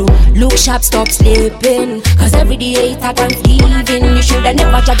ban. No look sharp, stop sleeping, cause every day it a Thanksgiving. You shoulda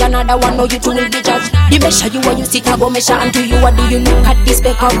never judge another one, no you too will be judged. The measure you when you sit a go measure unto you. What do you look at the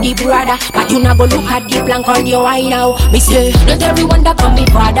speck of the brother, but you not go look at the plank on your eye now. Me say not everyone that come be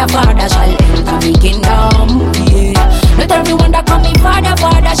Father shall enter me kingdom. Yeah. Not everyone that come me Father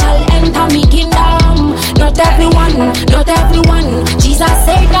shall enter me kingdom. Not everyone. Jesus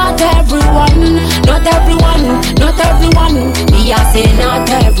said not everyone. Not everyone. Me I say not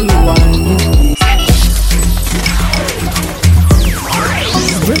everyone.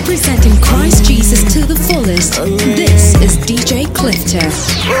 Representing Christ Jesus to the fullest, this is DJ Clifton.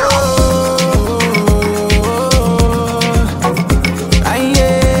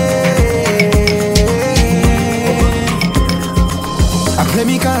 Play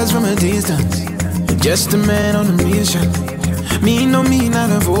me cards from a distance, just a man on a mission. Me, not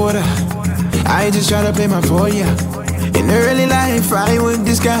a voter. I just try to play my part, yeah. In early life, I would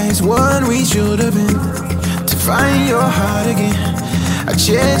disguise what we should have been. To find your heart again, I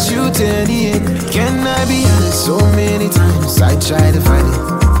chase you till the end. Can I be honest? So many times I try to fight it.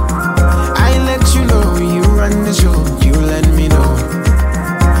 I let you know, you run the show, you let me know.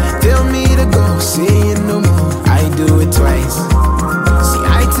 Tell me to go, say it no more, I do it twice. See,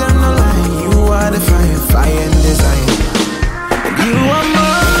 I tell no lie, you are the fire and desire. And you are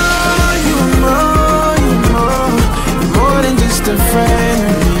more than just a friend to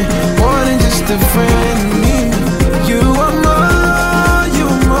me, more than just a friend to me. You are more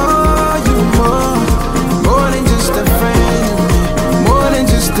than just a friend to me, more than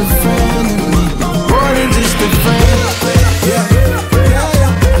just a friend to me, more than just a friend. Yeah.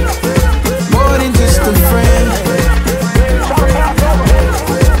 More than just a friend.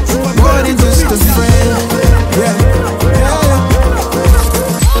 More than just a friend. Yeah.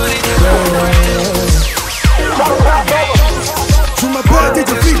 To my party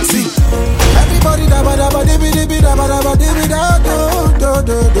to fix it. Everybody dabba dabba dibby dibby dabba dabba dibby da do do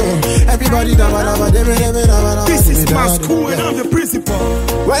do do. Everybody dabba dabba dibby dibby dabba dabba. This is my school and I'm the principal.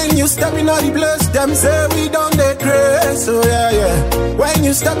 When you step in all the place, them say we done the grace, oh yeah, yeah. When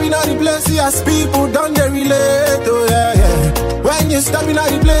you step in all the place, yes, people done the relate, oh yeah, yeah. When you step in all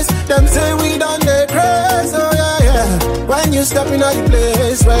the place, them say we done the grace, oh yeah, yeah. When you step in all the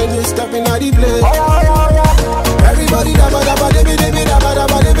place, when you step in all the place, everybody dabba dabba dibby dibby dabba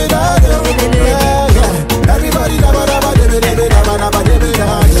dabba dibby da do, yeah, yeah. Everybody dabba dabba dibby dibby dabba dabba dibby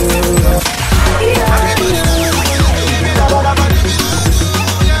da do, yeah. Everybody dabba dabba dibby da do.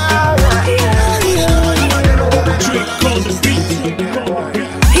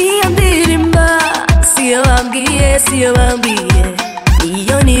 Siyo wambie,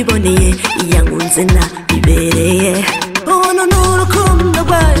 iyo ni boni nzina ibereye uno n'urukundo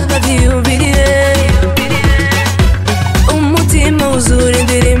rwayo ndabyiyumviriye umutima wuzura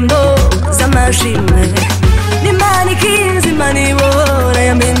indirimbo z'amashimwe n'Imana ikizima nibora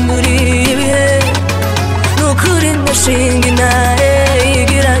yaminduriye ibihe n'ukuri ndashinga inaye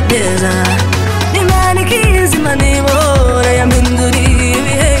igira neza n'Imana ikizima nibora yaminduriye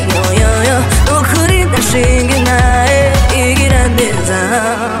ibihe yoyoyo n'ukuri ndashinga inaye igira neza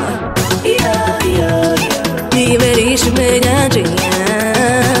nibereye ishimwe ryanje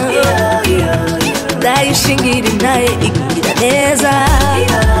ndayishingira inaye igira neza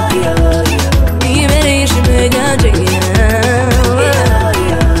nibereye ishimwe ryanje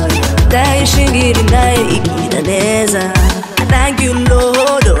ndayishingira inaye igira neza. Thank you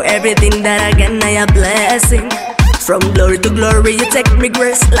Lord, oh, everything that I get now you're blessing. From glory to glory you take me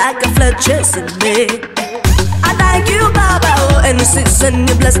grace like a flood chasing me. I thank you Baba, oh, and the season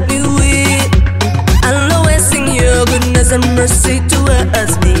you bless me with. I'll always sing your goodness and mercy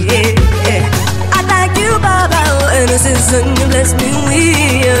towards me. I thank you Baba, oh, and the season you bless me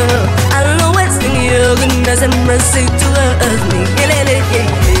with. I'll always sing your goodness and mercy towards me.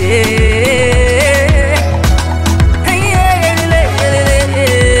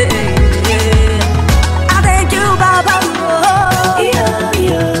 I thank you Baba, oh,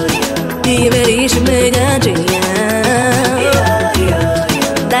 nibereye ishimwe ryanje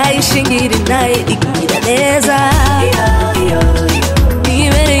ndayishingira inaye igira neza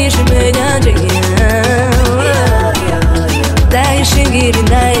nibereye ishimwe ryanje ndayishingira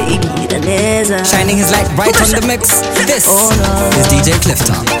inaye igira neza. Shining his light right on the mix. This is DJ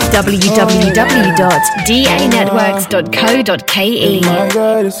Clifton. www.danetworks.co.ke. My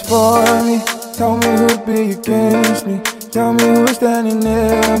God is for me. Tell me who'd be against me. Tell me who's standing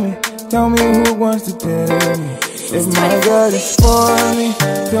near me. Tell me who wants to tell me. If my God is for me,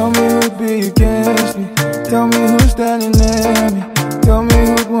 tell me who'd be against me. Tell me who's standing near me. Tell me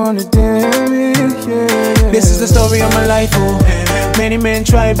who'd wanna tell me. Yeah. This is the story of my life, oh. Many men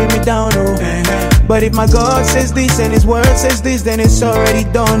try to bring me down, oh. But if my God says this and His word says this, then it's already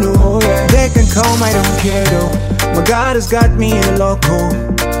done, oh. They can come, I don't care, though. My God has got me in a loco.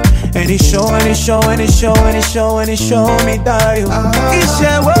 And He's showing, He's showing, He's showing, He's showing, He's showing me that, oh. It's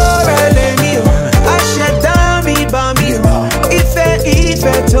a world, me, I shut down me, by me, if I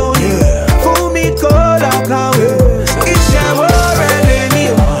told you, fool me, call out, how it's a world, me,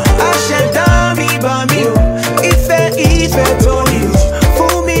 I shut down me, by me, if I told you,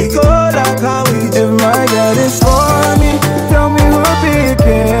 fool me, call out, how if my God is for me, tell me who'd be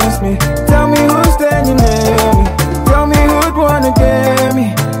against me. Tell me who's standing near me. Tell me who'd wanna get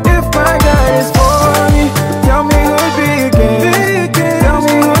me. If my God is for me, tell me who'd be against me. Tell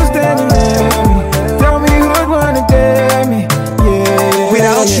me who's standing near me. Tell me who'd wanna get me. Yeah.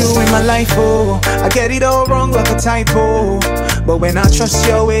 Without you in my life, oh, I get it all wrong like a typo. But when I trust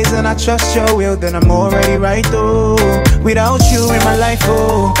your ways and I trust your will, then I'm already right, though. Without you in my life,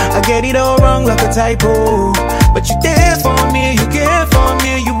 oh, I get it all wrong like a typo. But you're there for me, you care for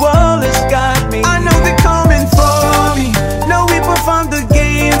me, you always got me. I know they're coming for me, no weapon formed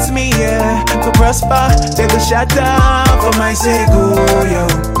against me, yeah. To prosper, they will shut down for my sake, oh, yo.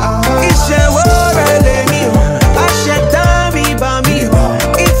 It's a world, me, I shut down me, by me.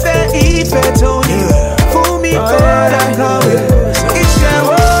 If I told you, fool me, God, I call it. It's a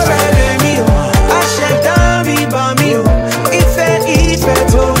world, me, I shut down me, by me. If I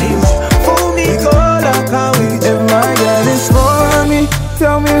told you, fool me, God, I call it. If my God is for me,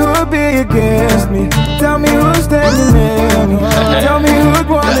 tell me who'd be against me. Tell me who's standing near me. Tell me who'd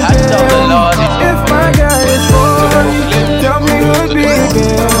wanna get me. If my God is for me, tell me who'd be against me.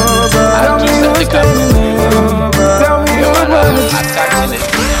 Tell me who's standing near me. Tell me who'd wanna get me.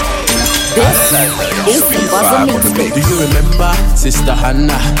 Do you remember Sister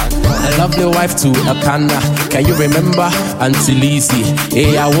Hannah, a lovely wife to Elkanah? Can you remember Auntie Lizzie?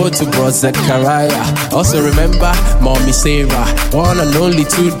 Hey, I want to bro Zechariah. Also remember Mommy Sarah, one and only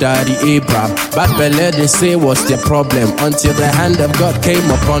to Daddy Abraham. Bad belly they say was their problem until the hand of God came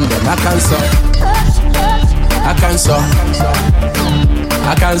upon them. I can't stop. I can't stop.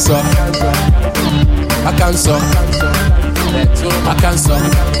 I can't stop. I can't stop. I can't stop.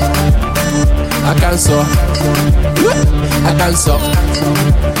 I can't stop. I can't stop.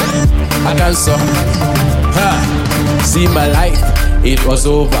 I can't stop. Ha. See my life, it was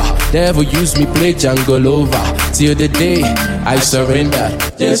over. Devil used me play jungle over. Till the day I surrendered.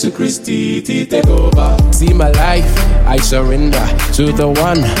 Jesus Christ, take over. See my life, I surrender to the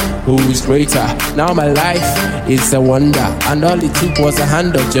one who is greater. Now my life is a wonder, and all it took was the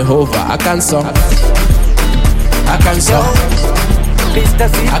hand of Jehovah. I can't stop. I can't stop. I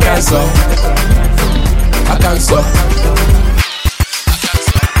can't stop. Acanso.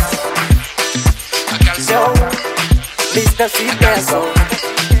 Mr. Cipeso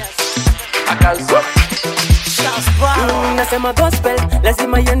Acanso. Nasema gospel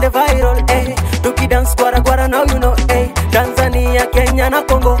lazima iende viral, eh. Tukidance gwara gwara now you know, eh. Tanzania, Kenya na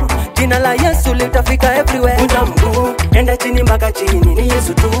Congo, jina la Yesu litafika everywhere. Kunja mguu, enda chini mpaka chini, ni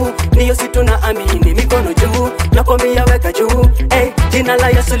Yesu tu, ni Yesu tunaamini, mikono juu, nakwambia weka juu, eh. Jina la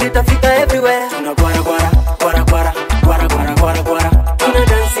Yesu litafika everywhere. Tuna gwara gwara, gwara gwara, gwara gwara gwara gwara. Tuna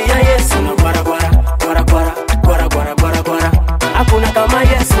dance ya Yesu, na gwara gwara, gwara gwara, gwara gwara gwara gwara. Hakuna kama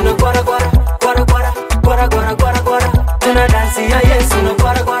Yesu, na gwara gwara, gwara gwara, gwara gwara gwara gwara. Tuna dance ya Yesu, na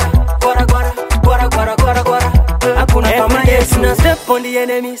gwara gwara, gwara gwara, gwara gwara gwara gwara. Hakuna kama Yesu. Na step on the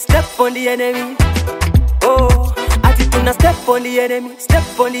enemy, step on the enemy. Oh, ati tuna step on the enemy,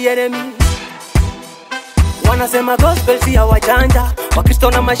 step on the enemy. Wanasema gospel si ya wajanja,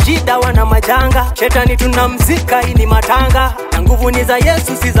 Wakristo na mashida wana majanga. Shetani tunamzika, hii ni matanga, na nguvu ni za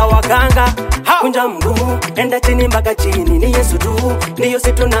Yesu si za waganga. Kunja mguu, enda chini mpaka chini, ni Yesu tu, ni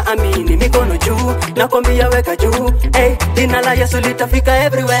Yesu tunaamini, mikono juu, nakwambia weka juu, eh. Jina la Yesu litafika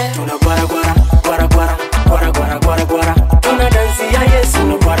everywhere. Tuna gwara gwara, gwara gwara, gwara gwara gwara gwara. Tuna dance ya Yesu,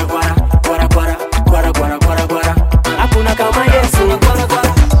 na gwara gwara, gwara gwara, gwara gwara gwara gwara. Hakuna kama Yesu, na gwara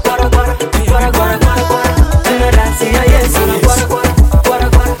gwara, gwara gwara, gwara gwara gwara gwara. Tuna dance ya Yesu, na gwara gwara, gwara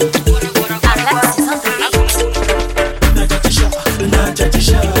gwara.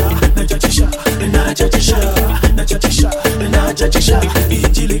 Nachatisha,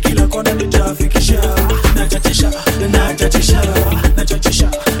 injili kila kona nitafikisha. Nachatisha,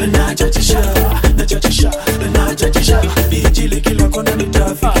 injili kila kona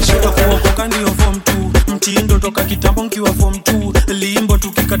nitafikisha. Kuokoka ndio form 2, mtindo toka kitambo nkiwa form 2. Limbo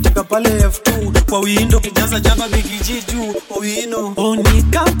tukikatika pale F2, kwa windo kijaza jaba bigiji juu, kwa wino.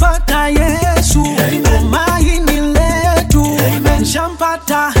 Nikampata Yesu, tumaini letu.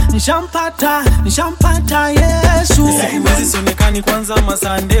 Nishampata Yesu. Siwezi sonekani kwanza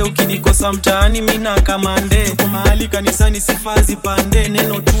masande, ukinikosa mtaani mina kamande. Kwa mahali kanisani sifazi pande,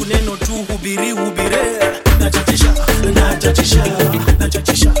 neno tu hubiri.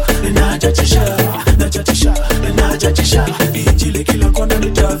 Nachatisha, injili kila kona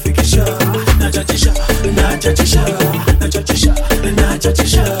nitafikisha. Nachatisha,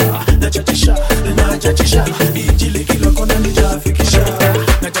 injili kila kona nitafikisha.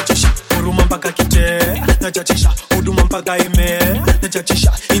 Nachatisha, huruma mpaka kite. Nachatisha, huduma mpaka ime.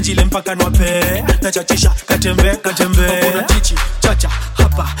 Nachatisha, injili mpaka nwape. Nachatisha, katembe Mbona chichi, chacha,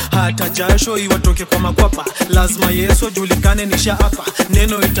 hapa hata jasho iwatoke kwa makwapa. Lazima Yesu julikane nisha hapa.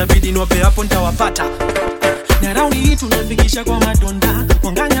 Neno itabidi nwape hapo nitawapata. Na raundi hii tunafikisha kwa madonda.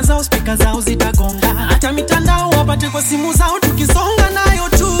 Wanganya zao speaker zao zitagonga. Hata mitandao wapate kwa simu zao tukisonga nayo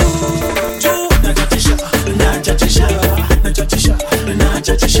tu. Nachatisha,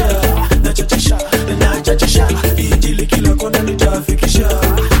 injili kila kona nitafikisha.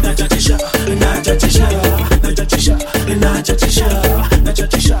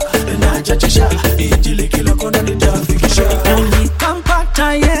 Nachatisha, injili kila kona nitafikisha.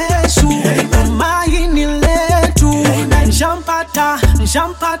 Nikampata Yesu, tumaini letu.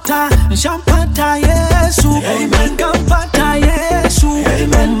 Nishampata Yesu, nikampata Yesu,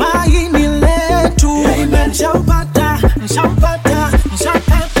 tumaini letu. Nishampata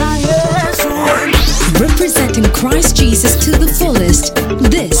Yesu. Representing Christ Jesus to the fullest,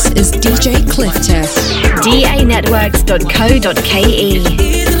 this is DJ Clifter.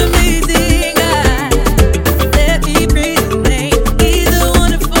 DANetworks.co.ke.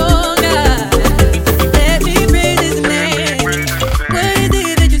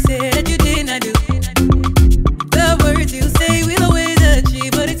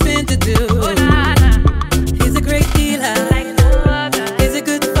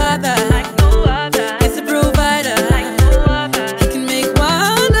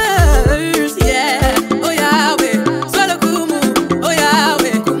 Oh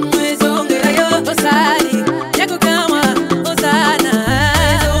Yahweh,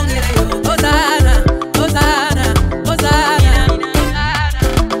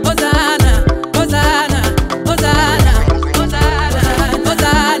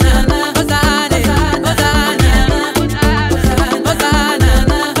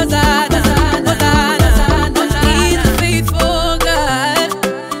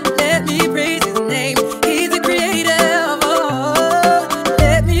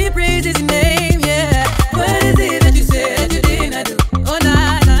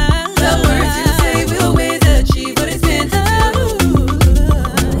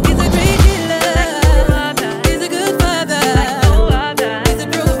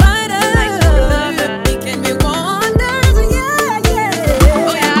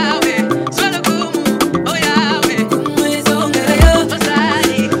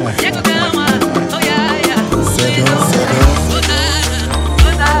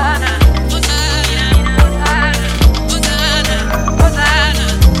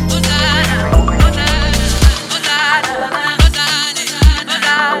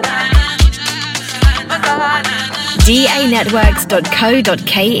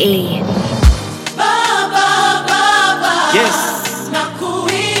 danetworks.co.ke. Yes.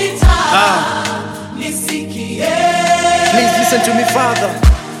 Please listen to me, Father.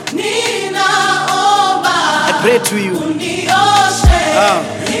 I pray to you.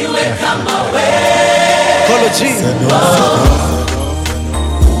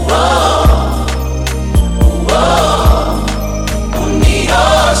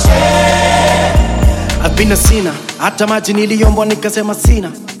 I've been a sinner. Hata maji niliombwa nikasema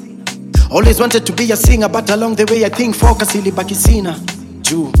sina. Always wanted to be a singer, but along the way I think focus ilibaki sina.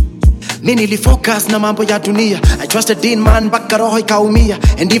 Juu mi nilifocus na mambo ya dunia. I trusted in man mpaka roho ikaumia.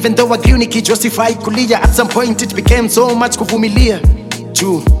 And even though I grew nikijustify kulia, at some point it became so much kuvumilia.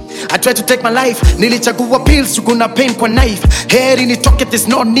 Juu I tried to take my life, nilichagua pills kuna pain kwa knife. Heri nitoke, there's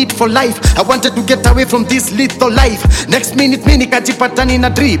no need for life. I wanted to get away from this lethal life. Next minute mi nikajipata nina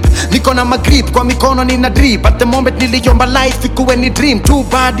drip, niko na magrip kwa mikono nina drip. At the moment niliomba life ikuwe ni dream. Too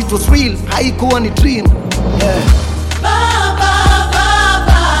bad it was real, haikuwa ni dream. Yeah.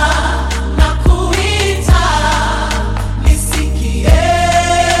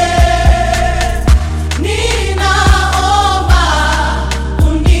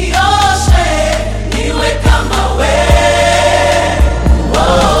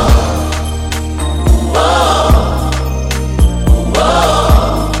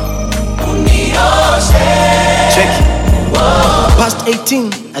 Past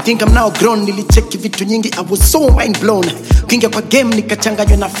 18, I think I'm now grown. Nilicheki vitu nyingi, I was so mind blown. Kingia kwa game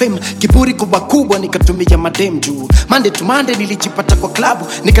nikachanganywa na fame, kiburi kubwa kubwa nikatumia madem juu. Monday to Monday nilijipata kwa klabu,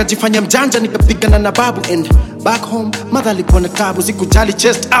 nikajifanya mjanja nikapigana na babu. And back home mother alikuwa na tabu, sikujali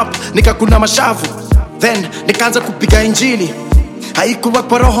chest up nikakuna mashavu. Then nikaanza kupiga injili, haikuwa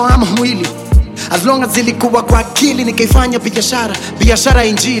kwa roho ama mwili, as long as ilikuwa kwa akili. Nikaifanya biashara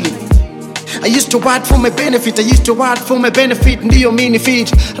injili. I used to work for my benefit, ndiyo mini feed.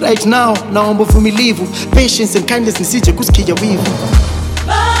 Right now, naomba uvumilivu, patience and kindness nisije kusikia wivu.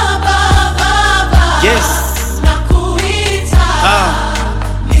 Yes.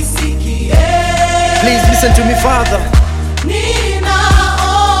 Please listen to me, Father.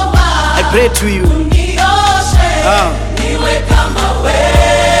 I pray to you.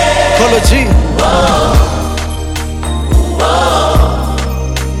 Apology.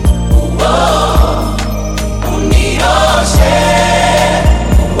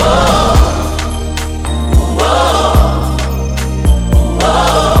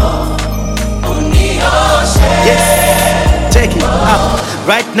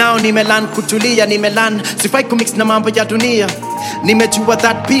 Right now nimelan kutulia, nimelan sifai kumix na mambo ya dunia. Nimejua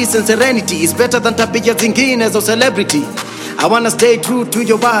that peace and serenity is better than tabia zingine za celebrity. I wanna stay true to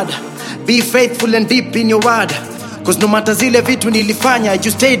your word, be faithful and deep in your word, cause no matter zile vitu nilifanya,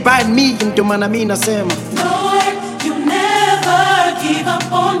 you stayed by me. Ndio maana mimi nasema Lord, you never give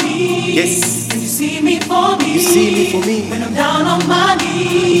up on me. Yes. And you see me for me. You see me for me. When I'm down on my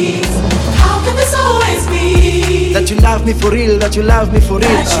knees. How can this always be? That you love me for real, that you love me for real.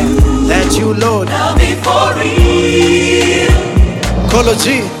 That you Lord love me for real. Kolo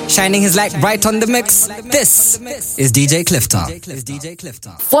G. Shining his light bright on the mix. This is DJ Clifton.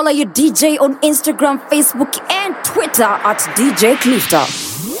 Follow your DJ on Instagram, Facebook, and Twitter at DJ Clifton.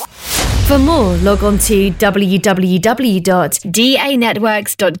 For more, log on to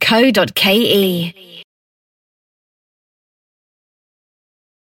www.danetworks.co.ke.